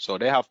 actually, so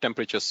they have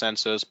temperature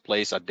sensors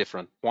placed at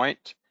different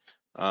points.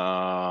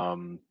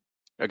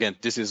 Again,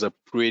 this is a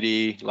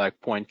pretty like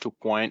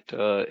point-to-point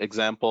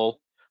example.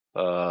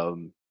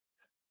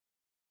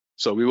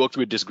 So we worked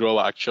with this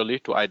grower actually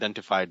to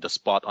identify the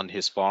spot on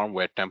his farm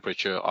where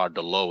temperature are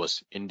the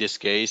lowest. In this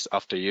case,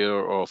 after a year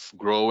of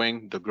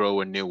growing, the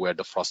grower knew where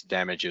the frost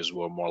damages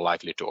were more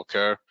likely to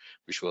occur,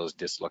 which was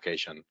this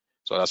location.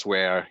 So that's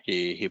where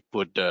he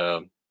put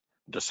the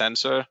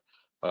sensor,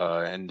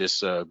 and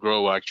this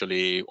grower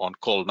actually on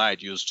cold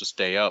night used to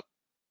stay up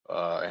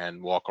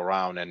and walk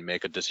around and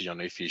make a decision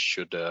if he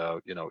should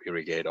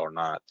irrigate or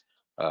not.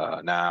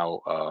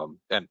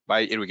 And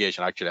by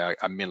irrigation, actually,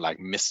 I mean like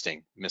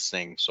misting,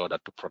 so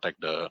that to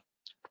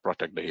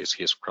protect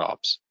his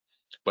crops.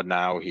 But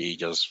now he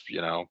just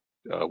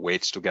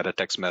waits to get a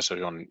text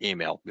message on an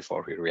email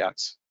before he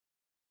reacts.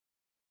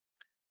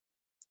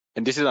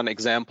 And this is an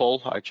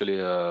example, actually,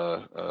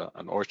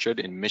 an orchard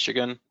in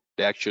Michigan.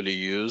 They actually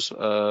use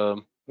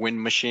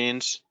wind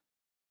machines.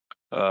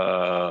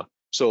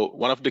 So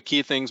one of the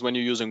key things when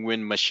you're using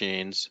wind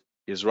machines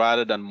is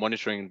rather than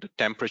monitoring the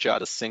temperature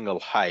at a single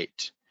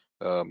height,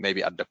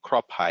 maybe at the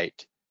crop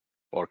height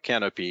or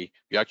canopy,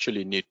 you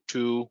actually need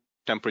two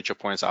temperature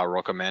points are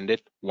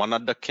recommended, one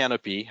at the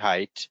canopy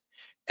height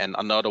and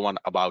another one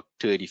about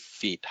 30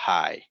 feet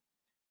high.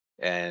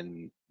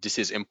 And this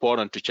is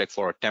important to check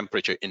for a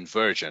temperature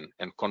inversion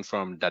and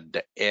confirm that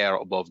the air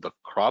above the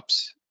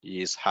crops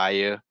is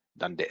higher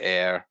than the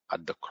air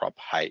at the crop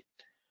height.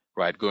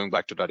 Right, going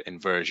back to that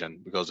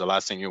inversion, because the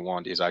last thing you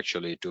want is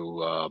actually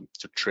to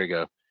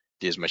trigger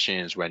these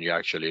machines when you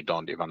actually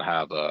don't even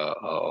have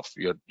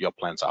your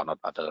plants are not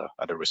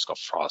at a risk of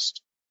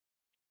frost.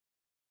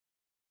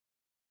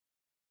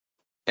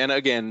 And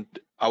again,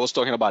 I was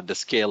talking about the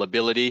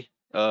scalability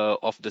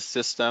of the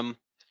system.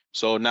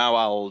 So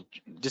now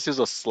this is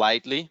a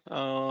slightly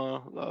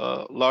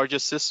larger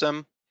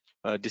system.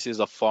 This is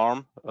a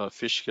farm,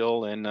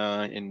 Fishkill in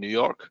New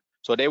York.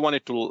 So they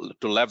wanted to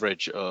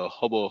leverage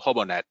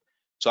HOBOnet.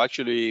 So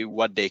actually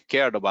what they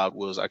cared about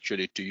was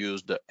actually to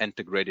use the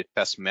integrated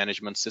pest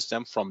management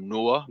system from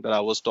NOAA that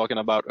I was talking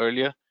about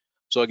earlier.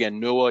 So again,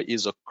 NOAA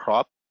is a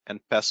crop and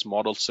pest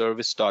model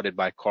service started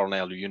by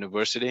Cornell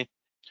University,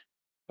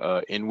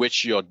 in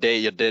which your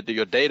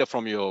data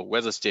from your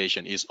weather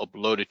station is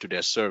uploaded to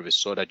their service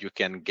so that you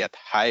can get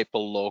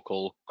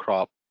hyper-local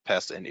crop,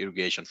 pest, and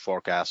irrigation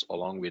forecasts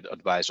along with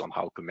advice on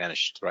how to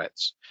manage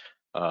threats.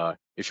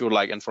 If you would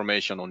like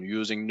information on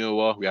using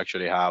NOAA, we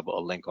actually have a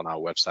link on our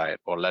website,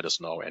 or let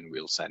us know and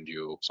we'll send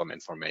you some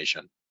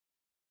information.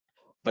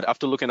 But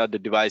after looking at the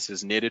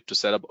devices needed to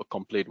set up a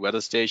complete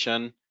weather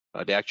station,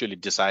 they actually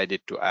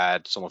decided to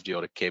add some of the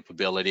other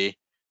capability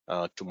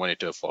to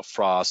monitor for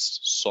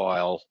frost,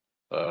 soil,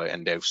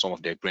 and some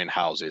of their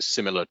greenhouses,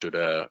 similar to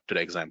the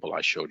example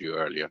I showed you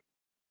earlier.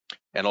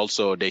 And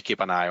also they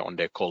keep an eye on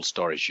their cold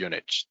storage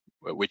units,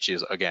 which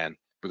is, again,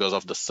 because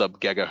of the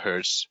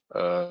sub-gigahertz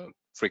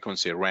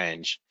frequency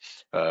range,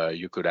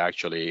 you could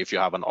actually, if you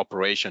have an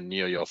operation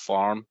near your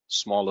farm,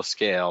 smaller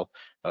scale,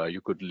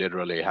 you could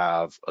literally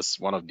have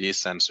one of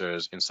these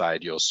sensors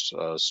inside your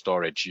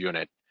storage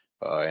unit,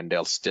 and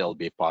they'll still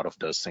be part of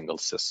the single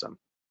system.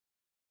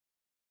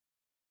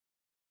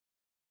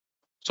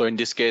 So in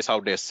this case,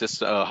 how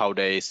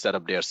they set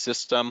up their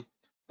system,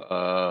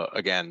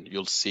 again,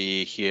 you'll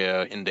see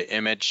here in the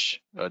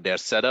image their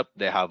setup.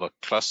 They have a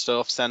cluster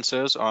of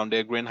sensors on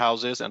their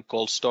greenhouses and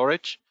cold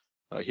storage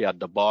here at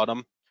the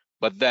bottom.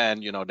 But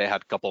then, they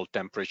had a couple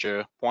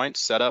temperature points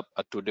set up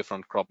at two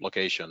different crop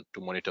locations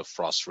to monitor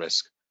frost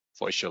risk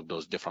for each of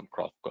those different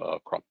crop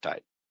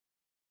type.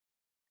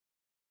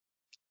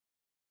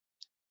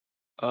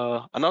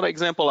 Another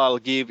example I'll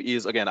give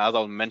is, again, as I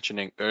was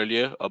mentioning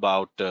earlier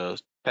about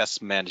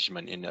pest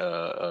management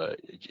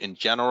in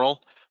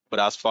general, but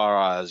as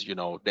far as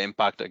the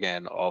impact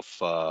again of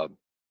that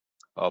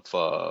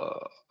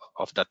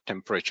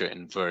temperature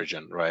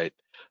inversion, right?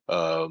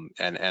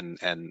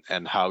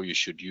 And how you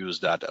should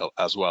use that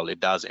as well. It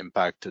does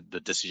impact the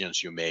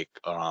decisions you make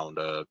around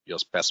your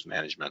pest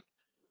management.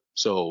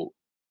 So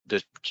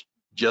the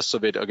gist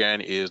of it again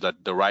is that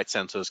the right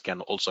sensors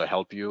can also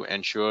help you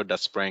ensure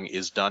that spraying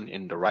is done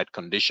in the right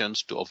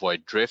conditions to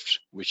avoid drift,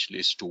 which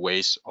leads to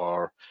waste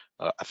or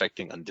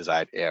affecting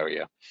undesired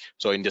area.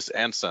 So in this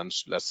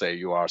instance, let's say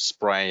you are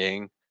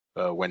spraying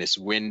when it's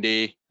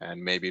windy,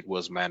 and maybe it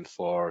was meant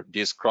for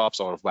these crops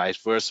or vice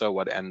versa.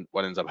 What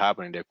ends up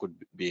happening, there could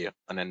be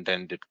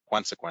unintended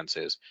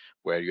consequences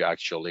where you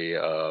actually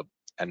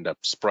end up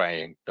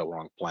spraying the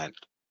wrong plant.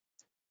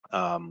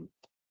 Um,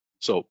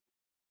 so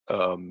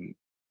um,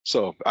 as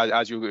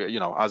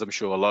as I'm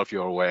sure a lot of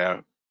you are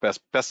aware,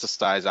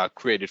 pesticides are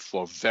created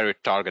for very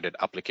targeted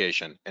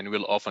application and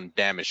will often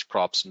damage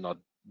crops not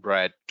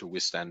bred to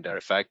withstand their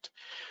effect.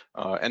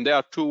 And there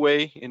are two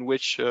ways in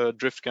which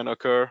drift can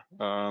occur.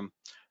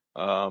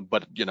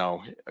 But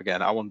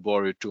again, I won't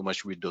bore you too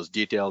much with those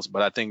details.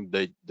 But I think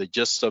the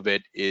gist of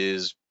it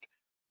is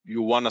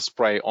you want to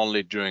spray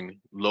only during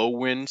low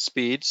wind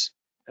speeds,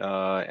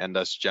 and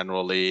that's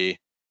generally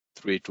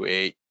 3 to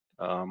 8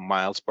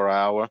 miles per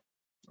hour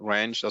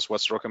range. That's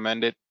what's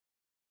recommended.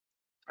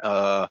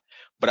 But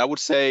I would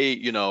say,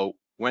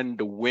 when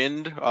the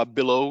wind are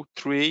below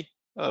 3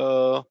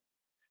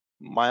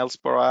 miles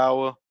per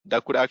hour,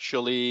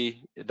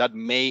 that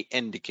may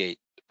indicate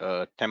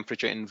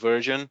temperature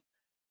inversion.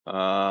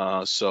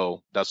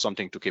 So that's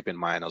something to keep in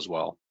mind as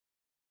well.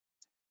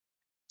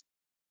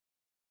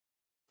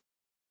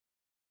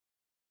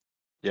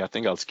 Yeah, I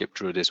think I'll skip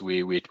through this.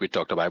 We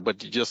talked about it, but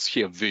just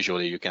here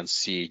visually, you can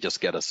see,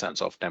 just get a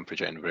sense of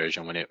temperature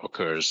inversion when it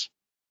occurs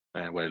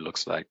and what it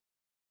looks like.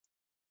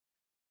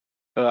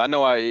 I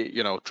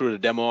know through the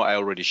demo, I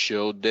already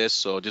showed this.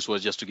 So this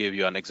was just to give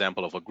you an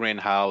example of a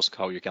greenhouse,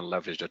 how you can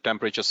leverage the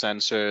temperature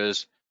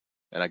sensors.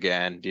 And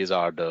again, these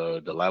are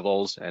the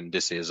levels, and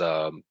this is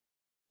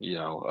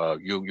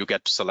you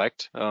get to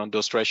select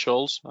those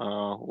thresholds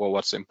or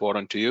what's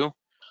important to you.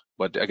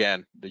 But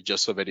again, the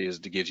gist of it is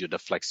it gives you the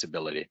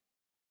flexibility.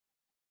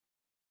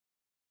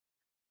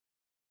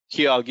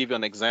 Here, I'll give you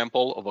an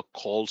example of a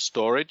cold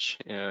storage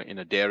in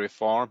a dairy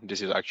farm.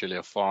 This is actually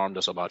a farm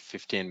that's about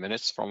 15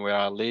 minutes from where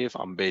I live.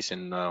 I'm based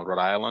in Rhode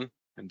Island,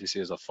 and this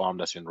is a farm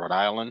that's in Rhode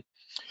Island.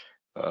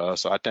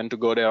 So I tend to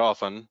go there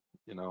often,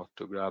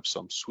 to grab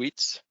some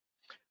sweets.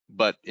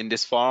 But in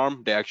this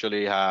farm, they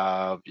actually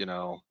have,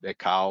 their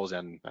cows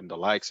and the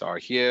likes are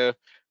here.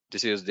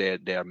 This is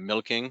their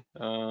milking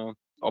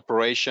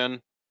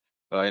operation.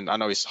 And I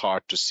know it's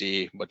hard to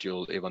see, but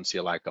you'll even see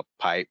like a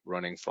pipe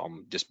running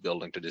from this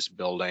building to this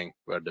building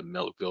where the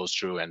milk goes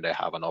through, and they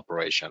have an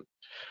operation.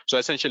 So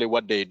essentially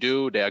what they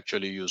do, they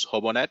actually use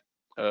HOBOnet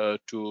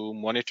to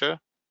monitor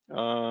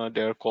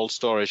their cold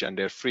storage and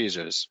their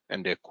freezers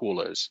and their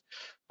coolers.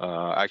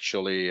 I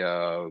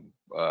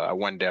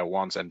went there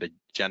once, and the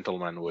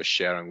gentleman was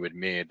sharing with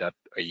me that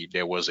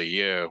there was a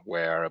year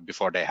where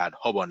before they had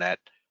HOBOnet,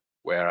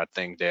 where I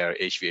think their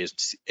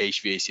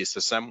HVAC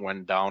system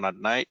went down at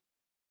night.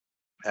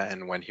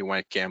 And when he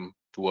came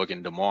to work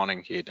in the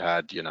morning, he'd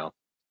had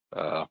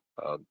a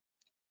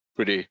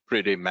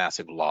pretty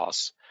massive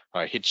loss.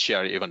 He'd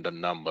share even the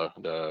number,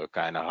 the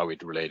kind of how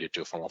it related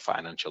to from a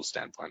financial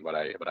standpoint, but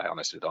I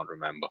honestly don't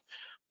remember.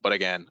 But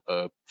again,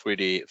 a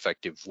pretty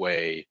effective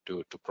way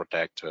to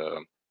protect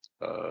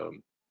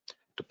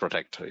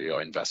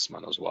your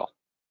investment as well.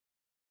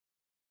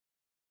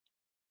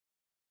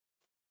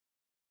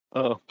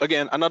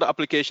 Again, another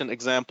application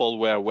example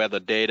where weather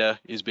data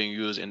is being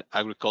used in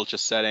agriculture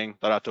setting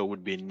that I thought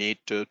would be neat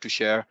to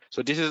share.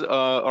 So this is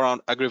around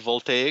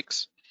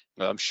agrivoltaics.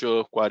 I'm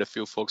sure quite a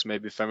few folks may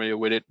be familiar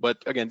with it, but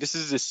again, this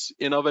is this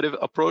innovative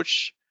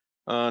approach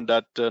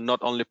that not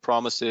only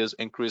promises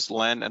increased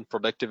land and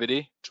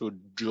productivity through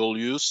dual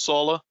use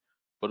solar,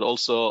 but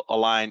also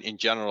align in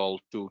general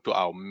to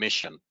our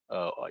mission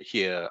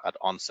here at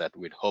Onset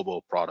with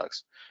HOBO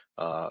products.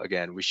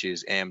 Again, which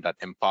is aimed at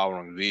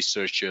empowering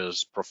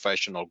researchers,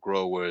 professional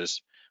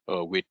growers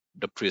with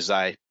the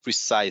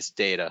precise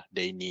data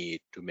they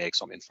need to make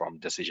some informed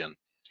decision.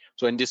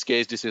 So in this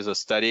case, this is a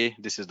study.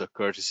 This is the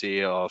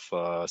courtesy of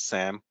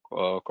Sam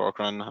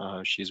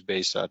Corcoran. She's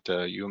based at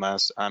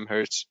UMass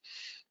Amherst.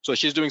 So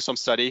she's doing some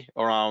study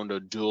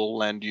around dual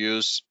land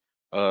use.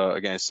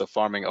 Again, it's a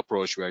farming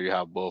approach where you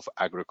have both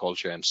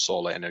agriculture and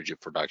solar energy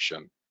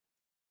production.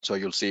 So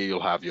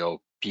you'll have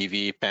your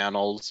PV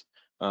panels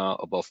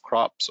above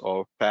crops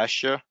or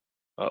pasture,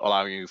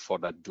 allowing you for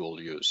that dual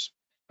use.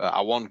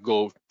 I won't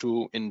go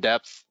too in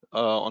depth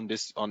on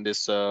this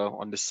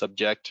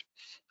subject.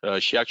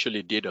 She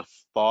actually did a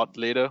thought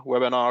leader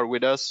webinar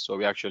with us, so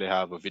we actually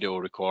have a video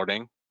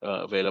recording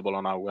available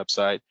on our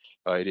website.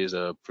 It is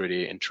a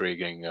pretty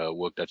intriguing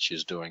work that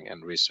she's doing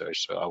and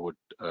research. So I would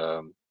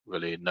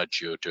really nudge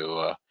you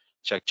to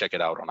check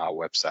it out on our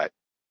website.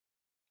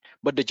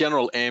 But the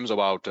general aims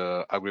about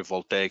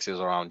agrivoltaics is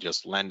around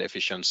just land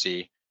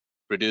efficiency,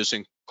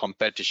 reducing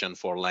competition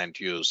for land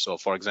use. So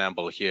for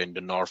example, here in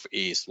the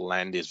Northeast,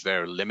 land is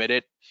very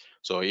limited.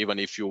 So even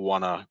if you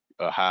wanna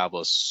have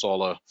a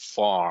solar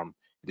farm,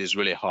 it is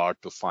really hard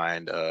to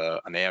find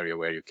an area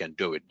where you can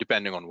do it,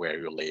 depending on where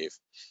you live.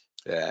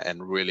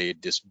 And really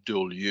this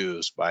dual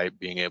use by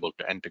being able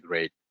to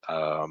integrate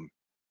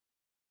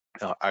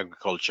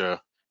agriculture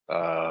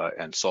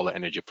and solar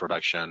energy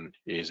production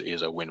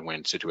is a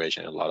win-win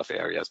situation in a lot of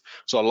areas.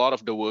 So a lot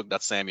of the work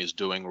that Sam is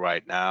doing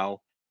right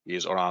now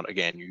is around,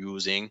 again,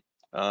 using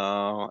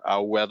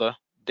our weather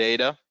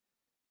data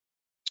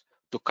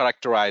to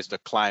characterize the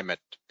climate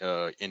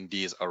in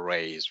these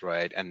arrays,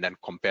 right? And then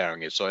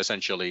comparing it. So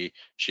essentially,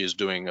 she's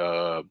doing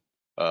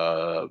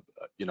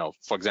you know,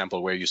 for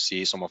example, where you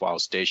see some of our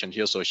station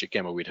here. So she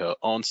came up with her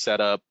own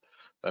setup,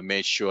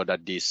 made sure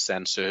that these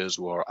sensors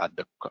were at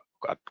the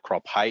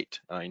crop height.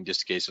 In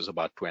this case, it's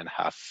about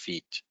 2.5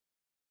 feet.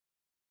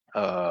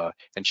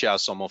 And she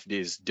has some of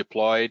these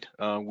deployed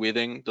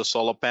within the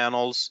solar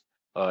panels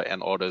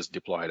and others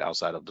deployed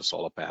outside of the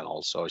solar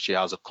panels. So she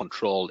has a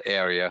controlled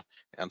area,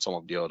 and some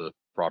of the other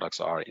products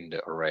are in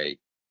the array.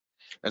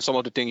 And some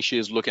of the things she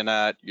is looking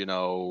at, you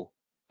know,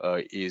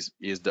 is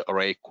the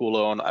array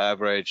cooler on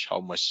average? How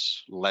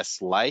much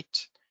less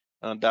light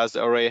does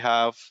the array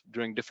have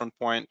during different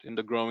point in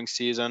the growing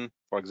season?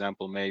 For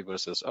example, May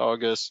versus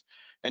August.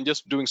 And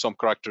just doing some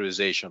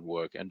characterization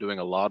work and doing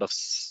a lot of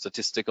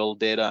statistical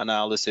data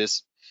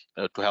analysis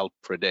to help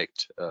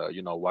predict,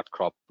 you know, what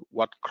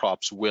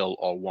crops will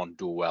or won't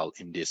do well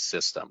in these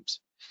systems.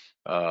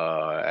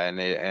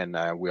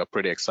 And we are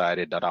pretty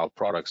excited that our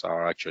products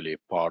are actually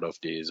part of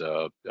this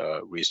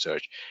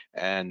research.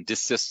 And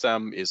this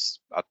system is,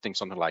 I think,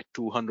 something like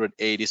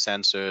 280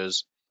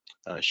 sensors.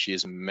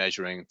 She's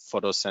measuring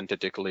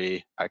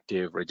photosynthetically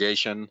active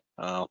radiation,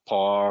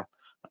 PAR,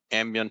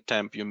 ambient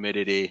temp,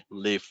 humidity,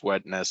 leaf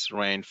wetness,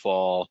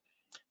 rainfall.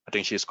 I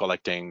think she's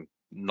collecting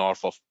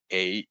north of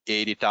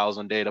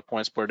 80,000 data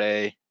points per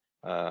day.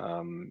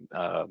 And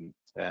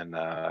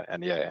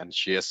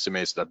she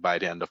estimates that by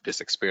the end of this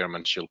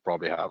experiment, she'll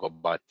probably have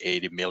about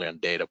 80 million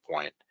data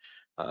point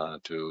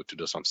to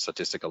do some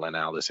statistical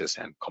analysis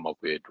and come up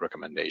with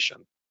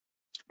recommendation.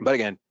 But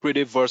again,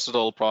 pretty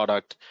versatile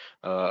product,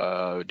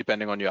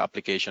 depending on your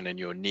application and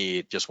your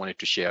need. Just wanted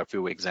to share a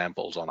few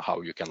examples on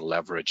how you can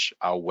leverage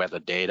our weather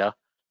data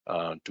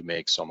to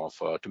make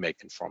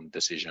informed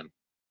decision.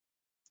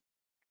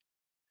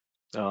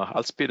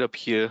 I'll speed up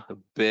here a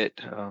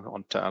bit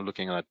on time,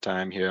 looking at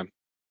time here.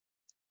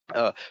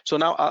 So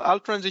now I'll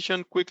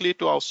transition quickly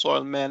to our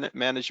soil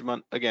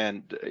management.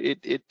 Again,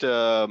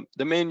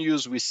 the main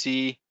use we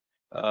see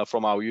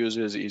from our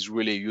users is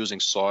really using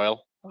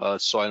soil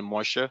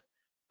moisture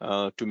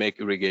to make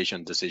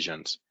irrigation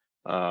decisions.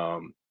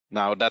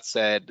 Now that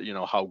said, you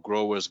know, how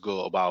growers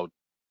go about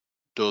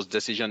those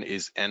decisions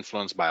is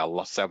influenced by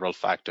several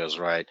factors,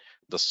 right?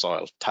 The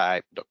soil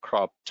type, the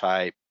crop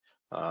type,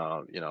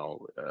 you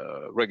know,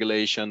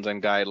 regulations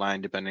and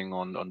guidelines depending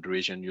on the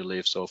region you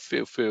live. So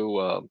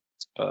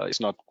it's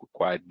not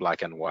quite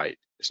black and white.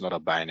 It's not a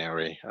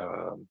binary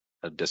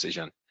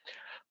decision.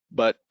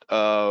 But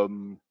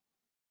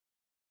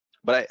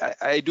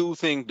I do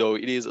think, though,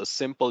 it is a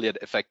simple yet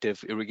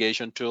effective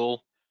irrigation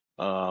tool.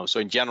 So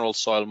in general,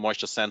 soil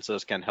moisture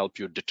sensors can help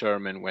you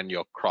determine when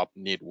your crop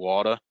need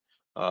water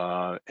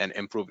and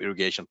improve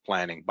irrigation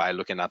planning by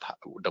looking at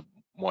the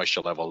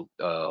moisture level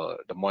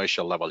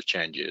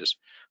changes.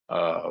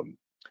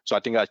 So I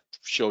think I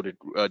showed it.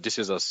 This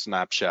is a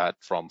snapshot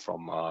from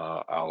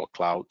our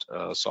cloud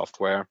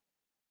software.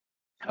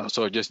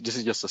 So this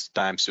is just a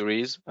time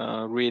series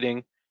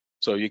reading.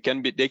 So it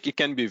can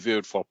be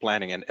viewed for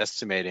planning and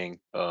estimating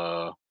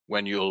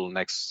when you'll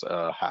next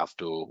have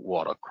to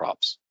water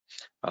crops,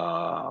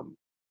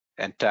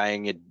 and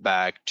tying it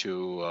back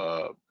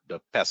to the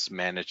pest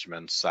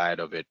management side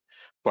of it.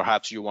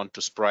 Perhaps you want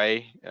to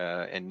spray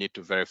and need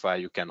to verify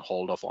you can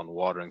hold off on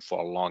watering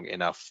for long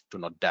enough to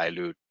not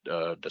dilute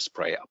the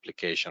spray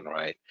application,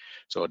 right?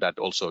 So that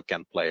also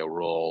can play a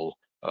role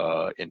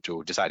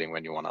into deciding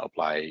when you want to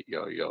apply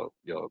your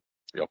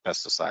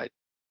pesticide.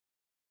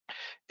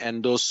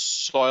 And those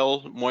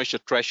soil moisture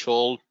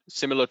threshold,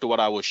 similar to what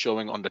I was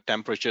showing on the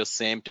temperature,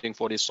 same thing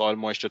for the soil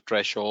moisture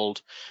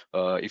threshold.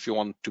 If you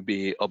want to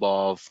be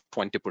above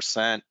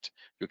 20%,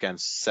 you can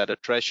set a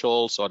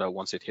threshold so that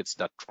once it hits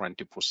that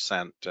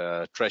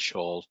 20%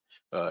 threshold,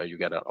 you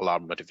get an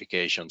alarm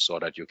notification so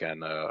that you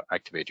can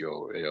activate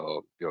your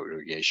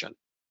irrigation.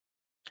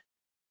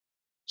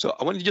 So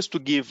I wanted just to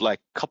give like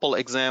a couple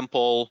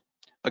example.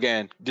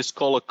 Again, this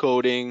color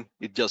coding,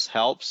 it just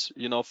helps,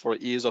 you know, for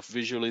ease of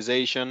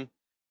visualization.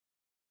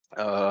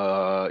 You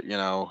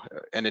know,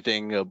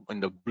 anything in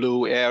the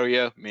blue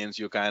area means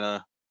you're kind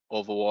of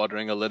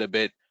overwatering a little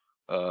bit,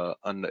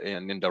 and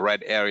in the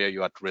red area,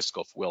 you're at risk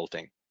of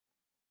wilting.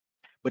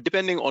 But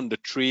depending on the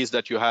trees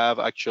that you have,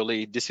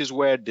 actually, this is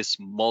where this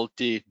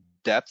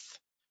multi-depth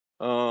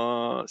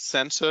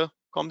sensor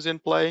comes in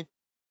play.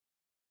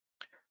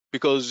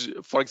 Because,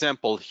 for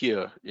example,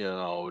 here, you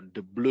know,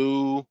 the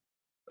blue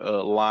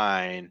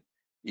line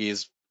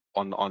is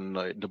on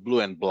the blue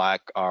and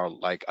black are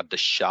like at the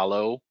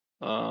shallow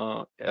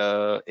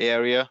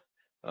area,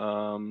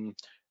 and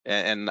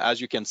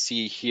as you can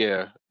see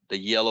here, the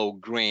yellow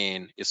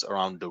green is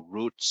around the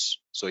roots,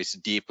 so it's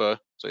deeper,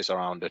 so it's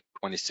around the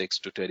 26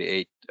 to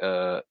 38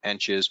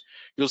 inches.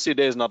 You'll see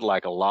there's not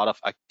like a lot of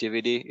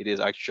activity. It is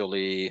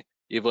actually,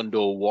 even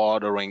though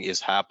watering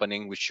is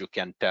happening, which you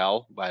can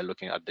tell by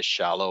looking at the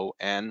shallow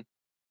end,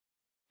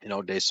 you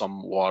know, there's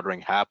some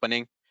watering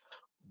happening,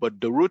 but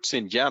the roots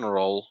in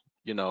general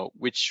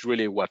which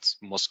really what's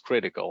most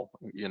critical,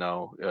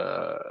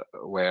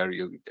 where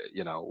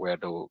where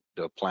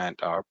the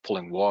plant are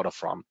pulling water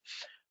from.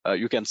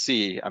 You can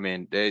see, I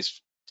mean,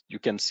 you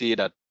can see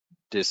that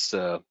this,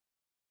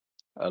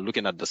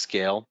 looking at the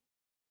scale,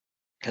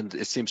 and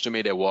it seems to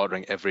me they're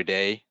watering every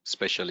day,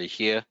 especially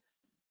here.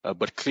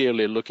 But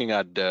clearly looking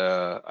at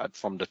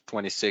from the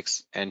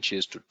 26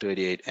 inches to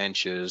 38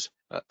 inches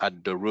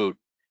at the root,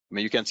 I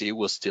mean, you can see it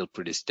was still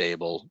pretty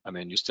stable. I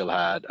mean, you still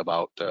had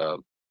about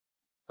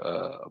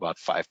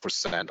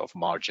 5% of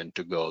margin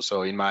to go.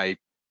 So in my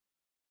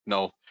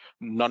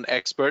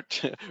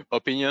non-expert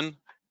opinion,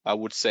 I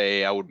would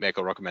say I would make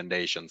a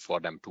recommendation for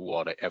them to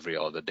water every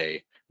other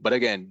day. But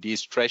again,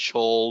 these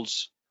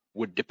thresholds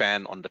would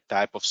depend on the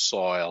type of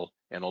soil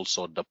and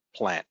also the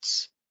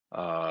plants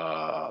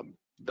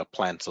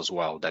as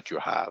well that you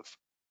have.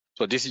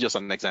 So this is just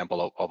an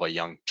example of a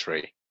young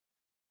tree.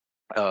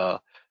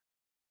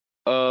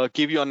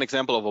 Give you an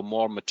example of a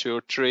more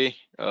mature tree.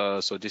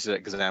 So this is an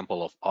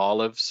example of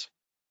olives.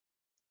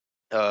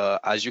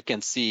 As you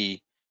can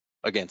see,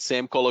 again,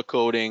 same color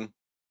coding,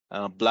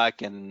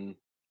 black, and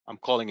I'm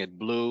calling it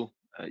blue.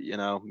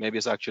 Maybe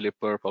it's actually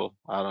purple.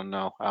 I don't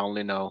know. I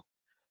only know,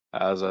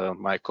 as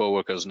my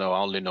coworkers know, I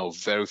only know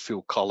very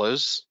few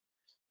colors.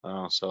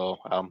 So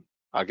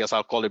I guess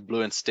I'll call it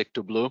blue and stick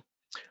to blue.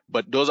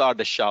 But those are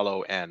the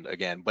shallow end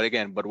again.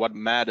 But what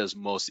matters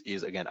most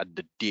is, again, at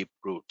the deep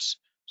roots.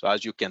 So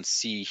as you can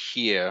see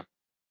here,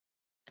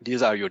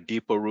 these are your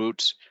deeper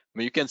roots. I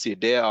mean, you can see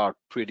they are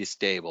pretty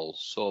stable.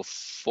 So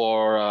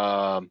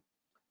for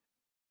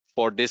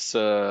this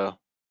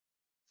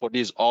for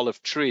these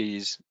olive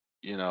trees,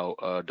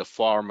 the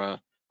farmer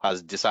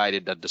has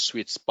decided that the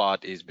sweet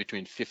spot is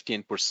between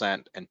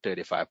 15% and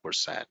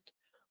 35%.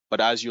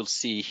 But as you'll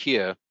see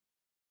here,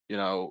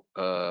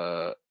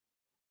 the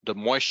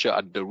moisture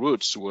at the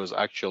roots was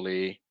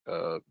actually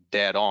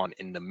dead on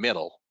in the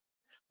middle,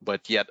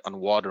 but yet a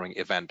watering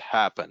event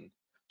happened.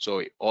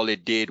 So all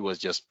it did was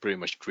just pretty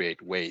much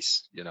create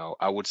waste.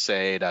 I would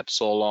say that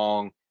so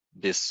long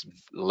this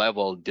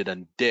level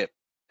didn't dip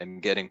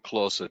and getting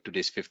closer to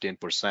this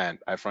 15%,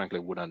 I frankly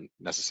wouldn't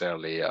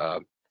necessarily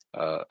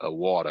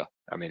water.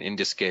 I mean, in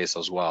this case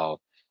as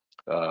well,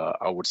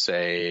 I would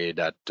say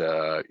that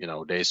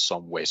there's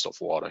some waste of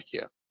water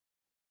here.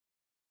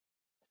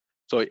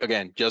 So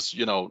again, just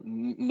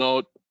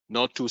no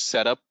two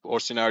setup or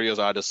scenarios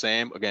are the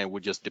same. Again, it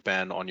would just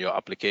depend on your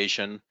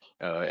application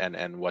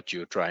and what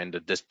you're trying,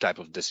 this type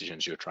of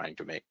decisions you're trying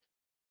to make.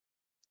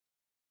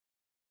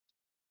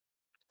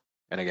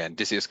 And again,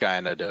 this is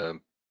kind of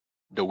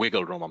the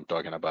wiggle room I'm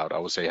talking about. I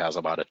would say it has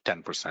about a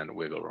 10%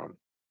 wiggle room.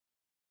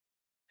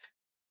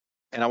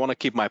 And I want to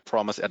keep my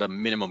promise at a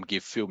minimum,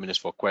 give few minutes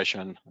for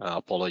question.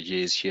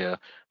 Apologies here.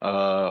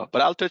 But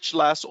I'll touch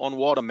last on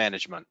water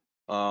management.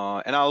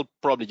 And I'll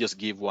probably just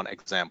give one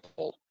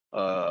example.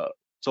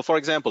 So for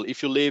example,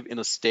 if you live in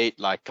a state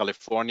like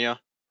California,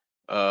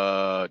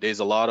 there's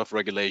a lot of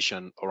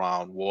regulation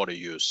around water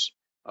use.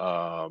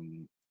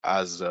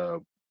 As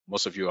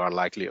most of you are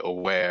likely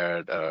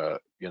aware,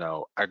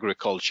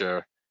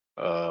 agriculture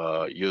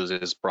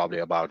uses probably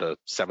about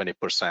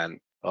 70%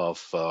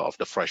 of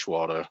the fresh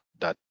water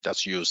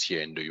that's used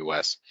here in the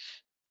US.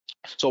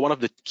 So one of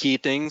the key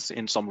things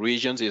in some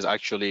regions is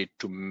actually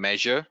to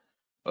measure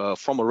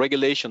from a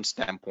regulation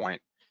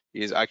standpoint,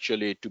 is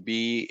actually to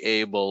be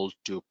able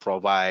to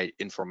provide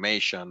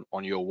information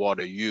on your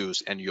water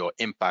use and your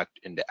impact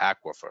in the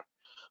aquifer.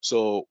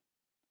 So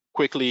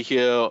quickly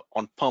here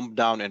on pump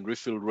down and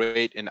refill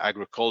rate in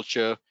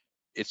agriculture,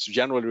 it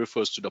generally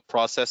refers to the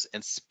process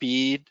and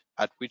speed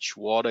at which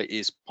water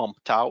is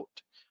pumped out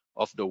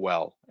of the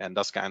well, and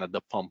that's kind of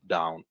the pump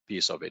down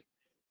piece of it.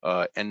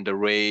 And the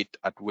rate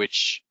at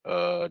which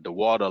the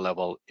water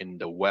level in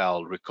the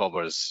well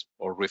recovers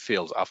or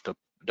refills after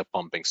the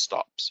pumping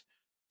stops.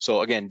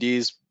 So again,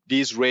 these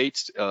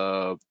rates,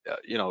 there's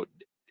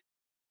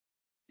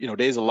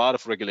a lot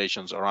of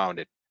regulations around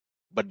it.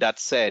 But that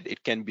said,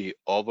 it can be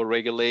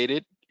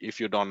overregulated if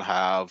you don't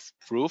have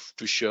proof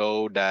to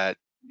show that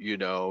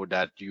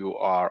that you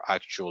are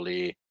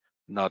actually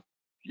not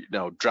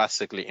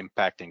drastically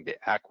impacting the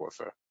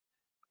aquifer,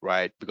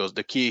 right? Because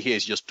the key here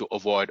is just to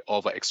avoid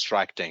over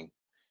extracting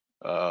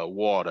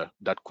water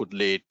that could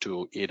lead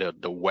to either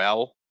the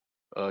well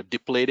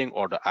depleting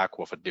or the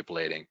aquifer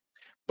depleting.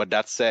 But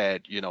that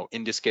said,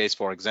 in this case,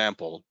 for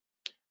example,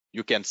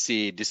 you can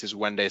see this is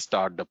when they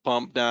start the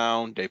pump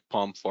down. They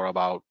pump for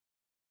about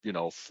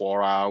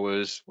 4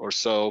 hours or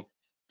so.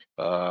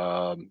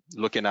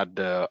 Looking at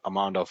the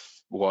amount of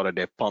water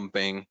they're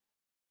pumping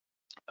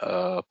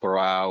per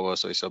hour,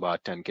 so it's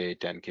about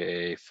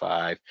 10K,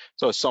 5.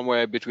 So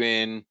somewhere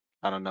between,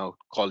 I don't know,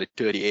 call it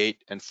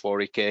 38 and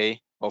 40K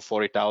or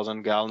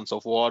 40,000 gallons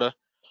of water.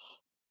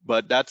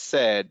 But that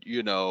said,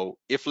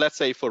 if let's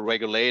say if a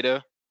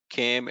regulator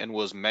came and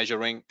was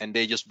measuring and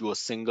they just do a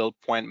single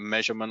point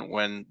measurement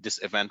when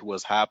this event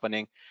was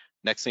happening,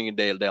 next thing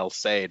they'll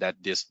say that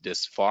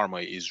this farmer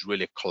is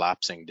really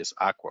collapsing this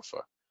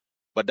aquifer.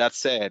 But that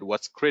said,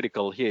 what's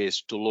critical here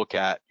is to look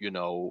at,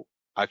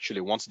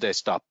 actually once they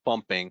stop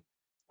pumping,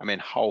 I mean,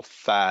 how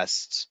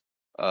fast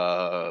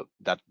the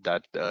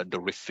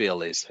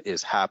refill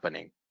is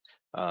happening.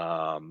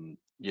 I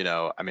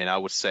mean, I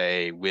would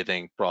say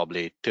within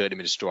probably 30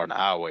 minutes to an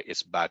hour,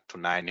 it's back to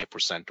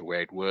 90% to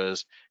where it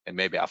was, and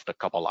maybe after a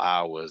couple of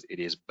hours, it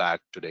is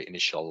back to the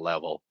initial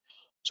level.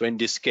 So in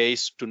this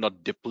case, to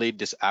not deplete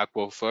this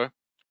aquifer,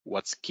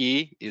 what's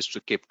key is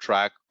to keep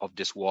track of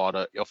this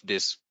water, of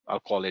this, I'll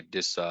call it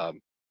this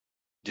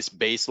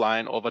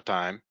baseline over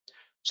time.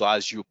 So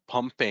as you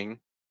pumping,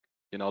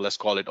 let's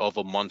call it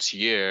over months,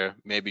 year,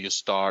 maybe you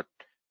start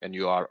and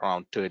you are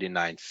around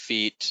 39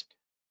 feet,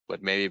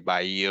 but maybe by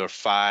year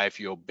 5,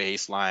 your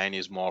baseline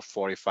is more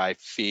 45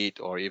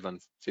 feet or even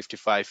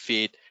 55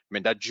 feet. I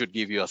mean, that should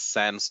give you a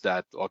sense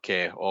that,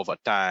 okay, over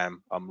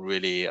time, I'm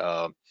really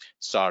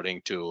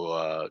starting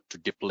to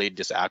deplete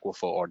this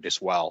aquifer or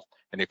this well,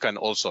 and it can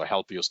also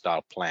help you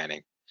start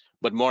planning.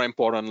 But more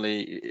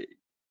importantly,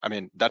 I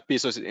mean, that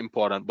piece is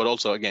important, but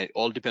also, again, it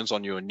all depends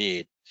on your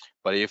need.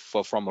 But if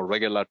from a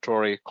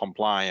regulatory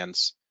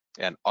compliance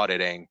and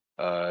auditing,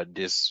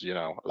 this,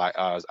 like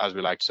as we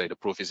like to say, the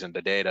proof is in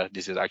the data.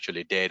 This is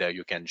actually data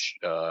you can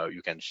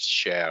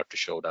share to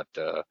show that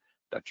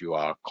that you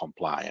are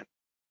compliant.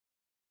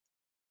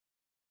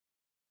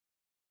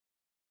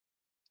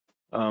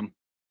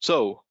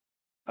 So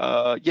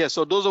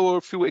those are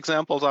a few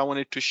examples I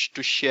wanted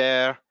to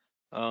share.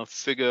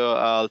 Figure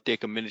I'll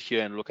take a minute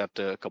here and look at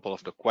a couple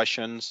of the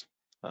questions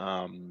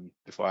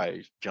before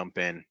I jump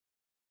in.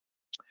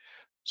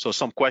 So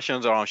some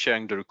questions around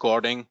sharing the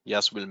recording.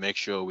 Yes, we'll make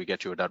sure we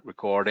get you that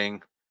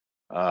recording.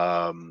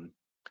 I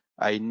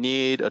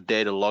need a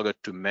data logger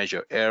to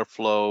measure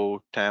airflow,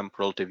 temp,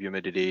 relative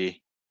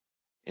humidity,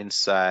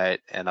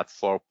 inside and at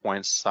 4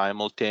 points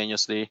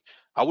simultaneously.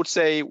 I would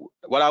say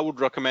what I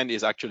would recommend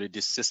is actually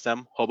this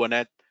system,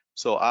 HOBOnet.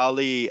 So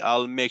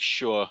I'll make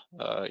sure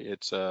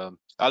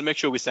I'll make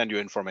sure we send you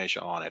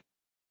information on it.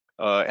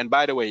 And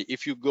by the way,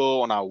 if you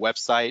go on our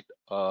website,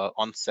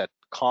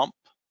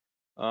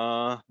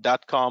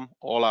 onsetcomp.com,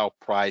 all our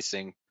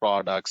pricing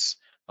products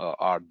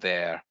are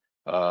there.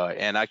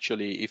 And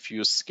actually, if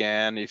you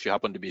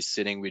happen to be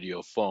sitting with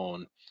your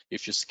phone,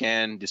 if you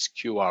scan this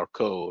QR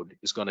code,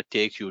 it's going to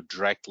take you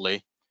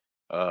directly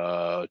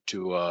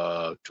to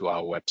our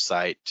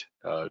website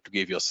to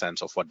give you a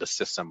sense of what the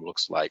system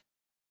looks like.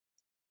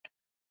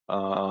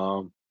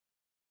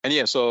 And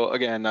yeah, so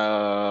again,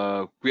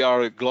 we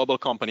are a global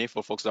company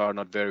for folks that are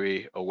not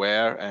very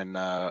aware. And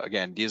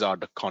again, these are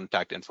the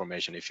contact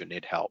information if you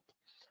need help.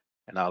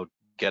 And I'll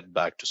get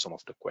back to some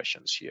of the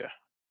questions here.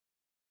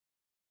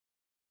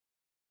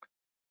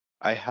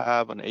 I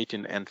have an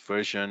 18-nth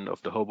version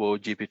of the HOBO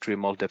GP3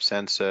 multi-depth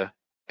sensor.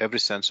 Every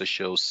sensor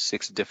shows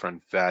 6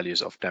 different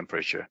values of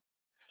temperature.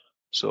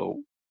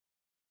 So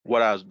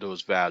what are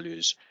those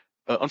values?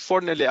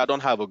 Unfortunately, I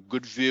don't have a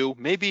good view.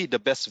 Maybe the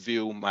best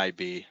view might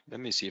be, let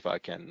me see if I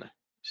can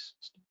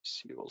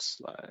see your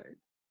slide.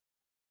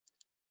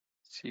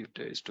 See if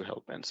there is to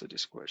help answer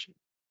this question.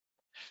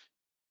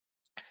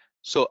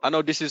 So I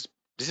know this is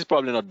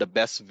probably not the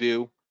best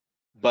view,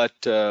 but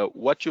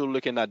what you're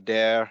looking at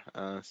there,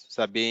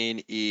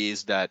 Sabine,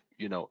 is that,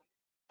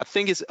 I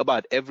think it's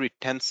about every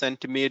 10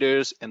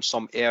 centimeters, and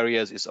some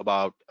areas is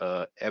about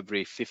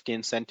every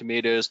 15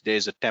 centimeters.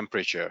 There's a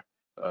temperature.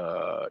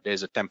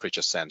 There's a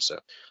temperature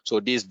sensor. So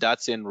these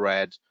dots in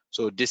red.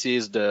 So this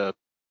is not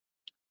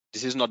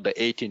the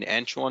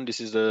 18-inch one.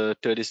 This is the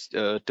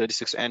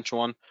 36-inch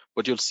one.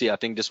 But you'll see, I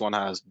think this one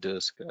has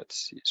this. Let's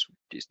see,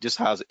 this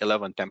has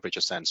 11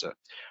 temperature sensor.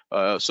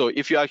 So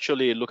if you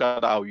actually look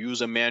at our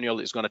user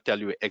manual, it's going to tell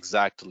you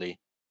exactly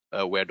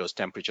where those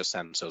temperature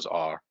sensors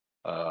are.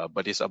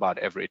 But it's about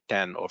every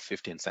 10 or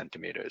 15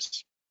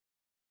 centimeters.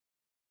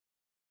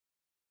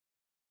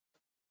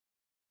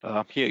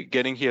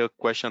 Getting here a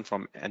question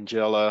from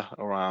Angela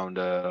around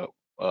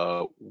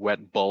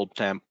wet bulb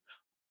temp.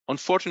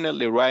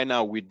 Unfortunately, right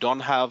now we don't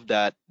have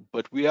that,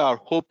 but we are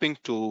hoping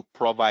to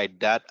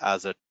provide that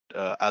as a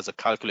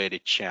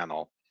calculated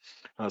channel.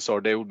 So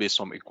there will be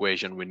some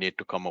equation we need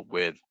to come up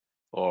with,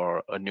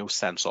 or a new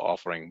sensor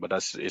offering, but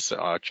it's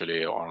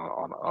actually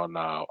on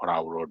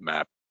our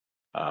roadmap.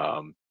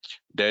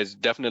 There's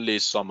definitely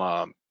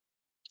some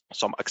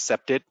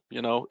accepted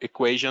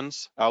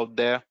equations out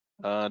there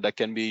that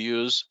can be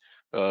used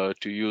to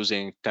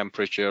using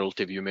temperature,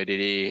 relative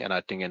humidity, and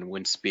I think in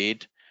wind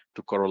speed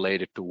to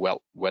correlate it to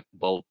wet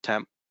bulb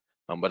temp.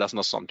 But that's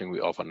not something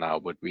we offer now,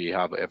 but we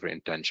have every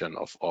intention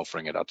of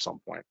offering it at some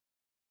point.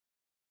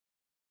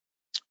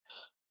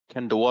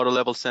 Can the water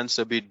level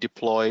sensor be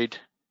deployed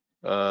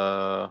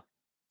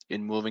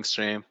in moving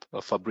stream,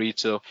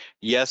 Fabrizio?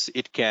 Yes,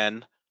 it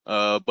can.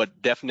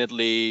 But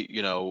definitely,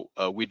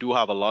 we do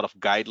have a lot of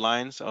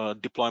guidelines,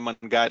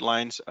 deployment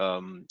guidelines.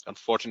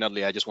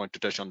 Unfortunately, I just want to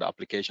touch on the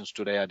applications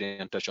today. I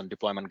didn't touch on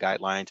deployment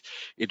guidelines.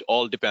 It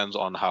all depends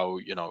on how,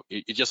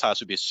 it just has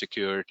to be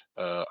secured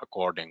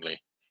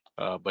accordingly.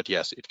 But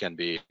yes, it can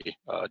be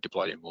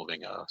deployed in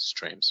moving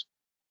streams.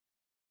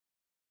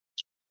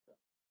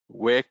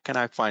 Where can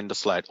I find the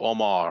slide?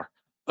 Omar.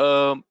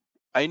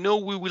 I know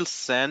we will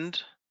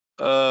send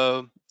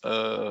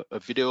a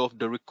video of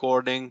the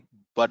recording,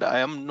 but I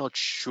am not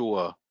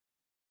sure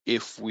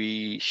if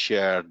we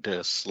share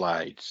the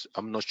slides.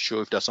 I'm not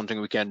sure if that's something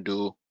we can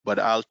do, but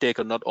I'll take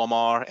a note,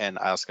 Omar, and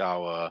ask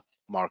our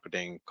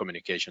marketing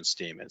communications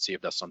team and see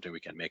if that's something we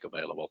can make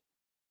available.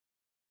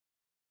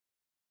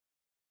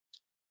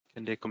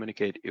 Can they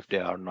communicate if they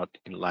are not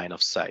in line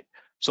of sight?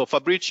 So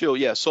Fabrizio,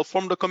 yeah, so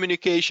from the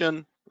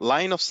communication,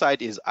 line of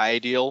sight is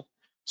ideal.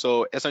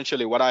 So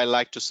essentially what I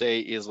like to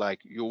say is like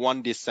you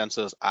want these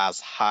sensors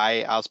as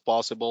high as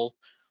possible.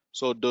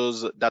 So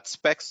that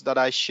specs that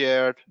I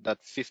shared, that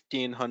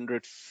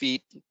 1500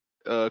 feet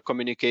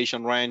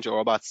communication range or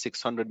about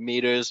 600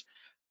 meters,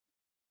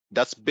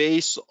 that's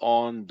based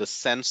on the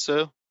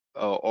sensor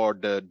or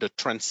the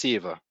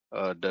transceiver,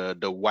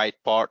 the white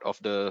part of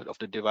the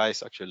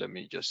device. Actually, let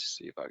me just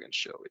see if I can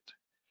show it.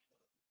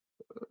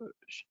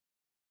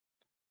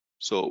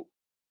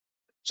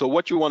 So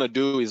what you want to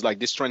do is like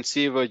this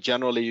transceiver,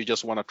 generally you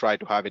just want to try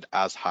to have it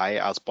as high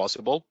as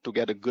possible to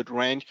get a good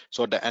range.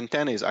 So the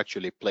antenna is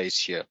actually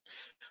placed here.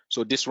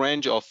 So this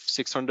range of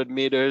 600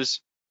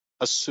 meters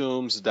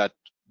assumes that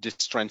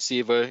this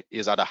transceiver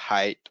is at a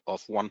height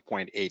of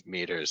 1.8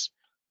 meters.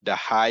 The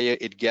higher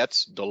it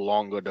gets, the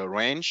longer the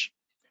range.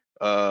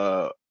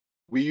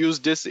 We use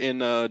this in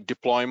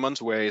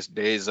deployments where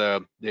there's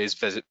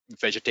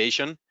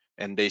vegetation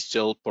and they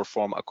still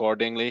perform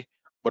accordingly.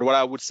 But what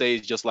I would say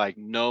is just like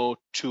no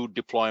two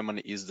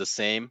deployment is the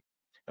same.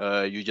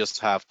 You just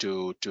have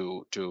to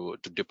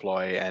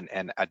deploy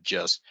and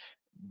adjust.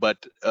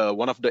 But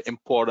one of the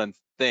important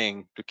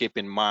thing to keep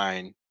in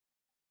mind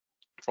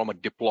from a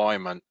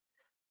deployment,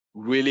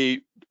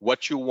 really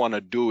what you want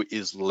to do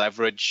is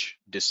leverage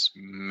this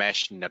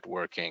mesh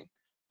networking.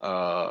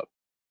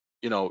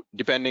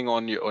 Depending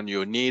on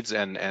your needs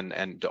and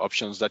the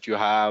options that you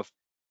have.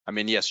 I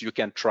mean, yes, you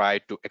can try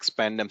to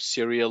expand them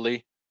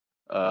serially,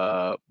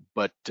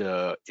 but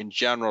in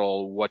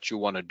general, what you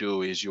want to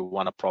do is you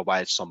want to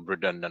provide some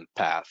redundant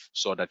path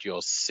so that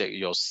your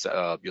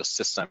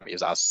system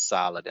is as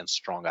solid and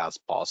strong as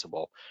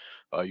possible.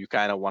 You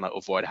kind of want to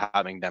avoid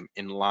having them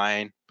in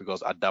line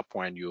because at that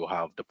point you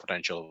have the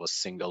potential of a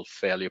single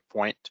failure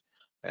point,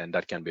 and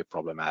that can be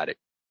problematic.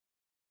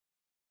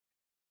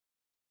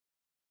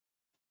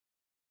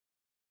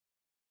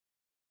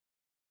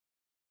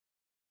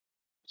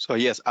 So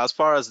yes, as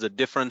far as the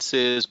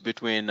differences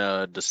between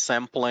the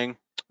sampling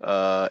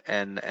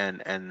and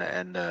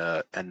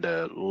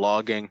the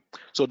logging,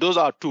 so those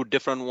are two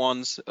different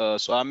ones.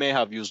 So I may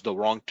have used the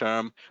wrong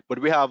term, but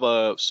we have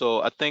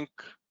so I think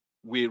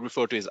we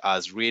refer to it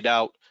as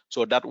readout.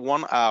 So that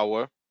 1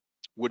 hour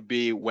would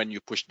be when you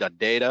push that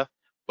data,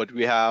 but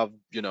we have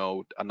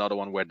another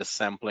one where the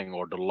sampling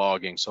or the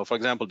logging. So for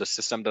example, the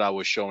system that I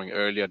was showing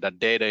earlier, that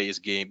data is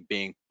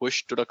being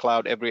pushed to the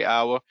cloud every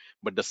hour,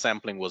 but the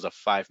sampling was a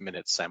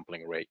 5-minute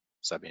sampling rate,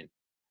 Sabine.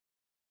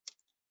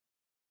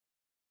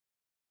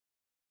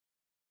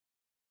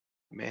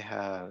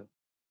 I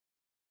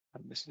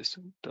missed this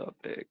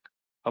topic.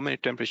 How many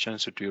temperature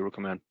sensors do you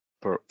recommend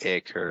per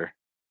acre?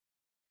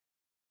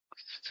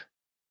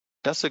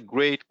 That's a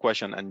great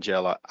question,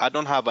 Angela. I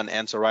don't have an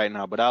answer right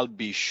now, but I'll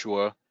be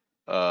sure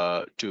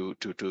to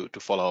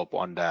follow up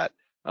on that.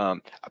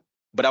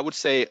 But I would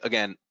say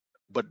again,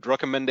 but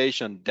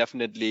recommendation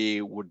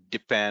definitely would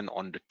depend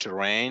on the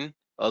terrain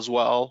as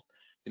well.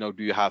 Do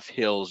you have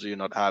hills? Do you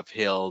not have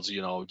hills?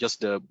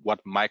 Just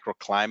what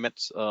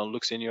microclimates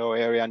looks in your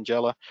area,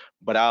 Angela.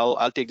 But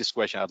I'll take this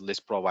question, at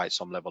least provide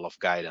some level of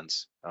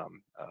guidance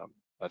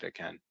that I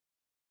can.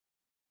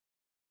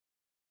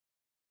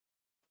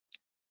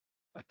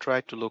 I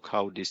tried to look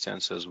how these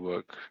sensors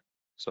work.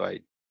 So I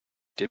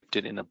dipped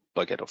it in a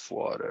bucket of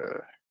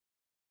water.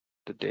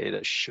 The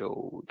data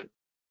showed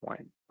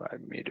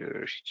 0.5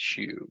 meters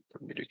cube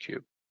per meter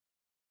cube.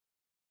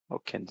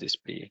 What can this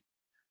be?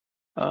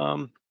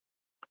 So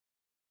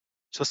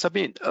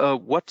Sabine,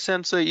 what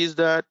sensor is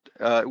that?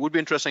 It would be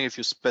interesting if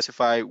you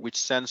specify which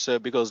sensor,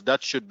 because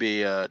that should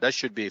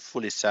be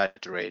fully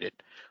saturated.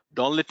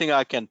 The only thing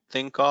I can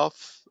think of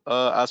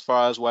as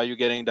far as why you're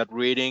getting that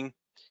reading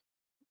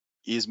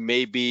is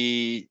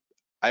maybe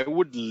I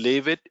would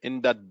leave it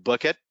in that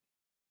bucket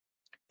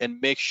and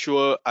make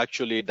sure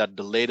actually that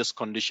the latest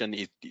condition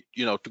is,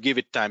 to give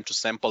it time to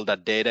sample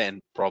that data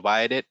and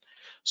provide it.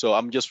 So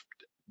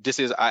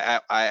I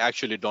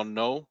actually don't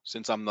know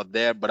since I'm not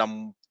there, but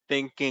I'm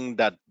thinking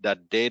that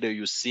that data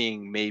you're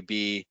seeing may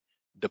be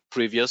the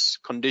previous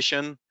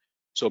condition.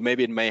 So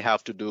maybe it may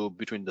have to do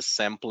between the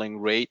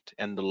sampling rate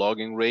and the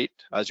logging rate,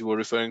 as you were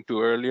referring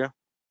to earlier.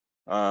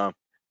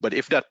 But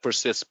if that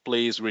persists,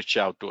 please reach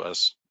out to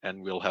us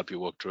and we'll help you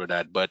work through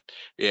that. But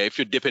yeah, if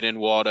you dip it in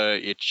water,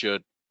 it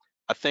should,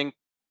 I think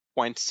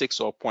 0.6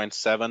 or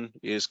 0.7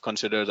 is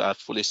considered as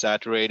fully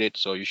saturated.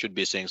 So you should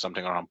be seeing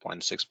something around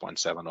 0.6,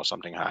 0.7 or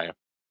something higher.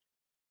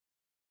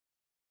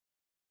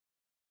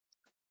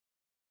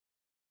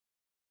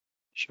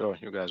 Sure,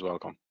 you guys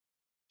welcome.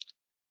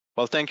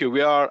 Well, thank you.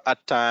 We are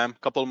at time.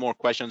 Couple more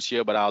questions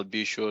here, but I'll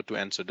be sure to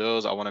answer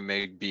those. I want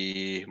to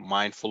be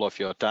mindful of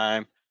your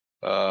time.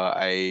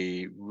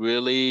 I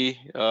really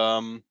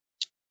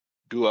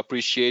do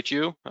appreciate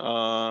you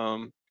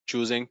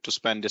choosing to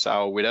spend this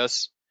hour with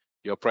us.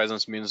 Your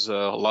presence means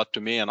a lot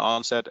to me and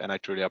Onset, and I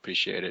truly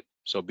appreciate it.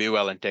 So be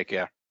well and take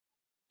care.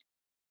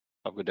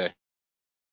 Have a good day.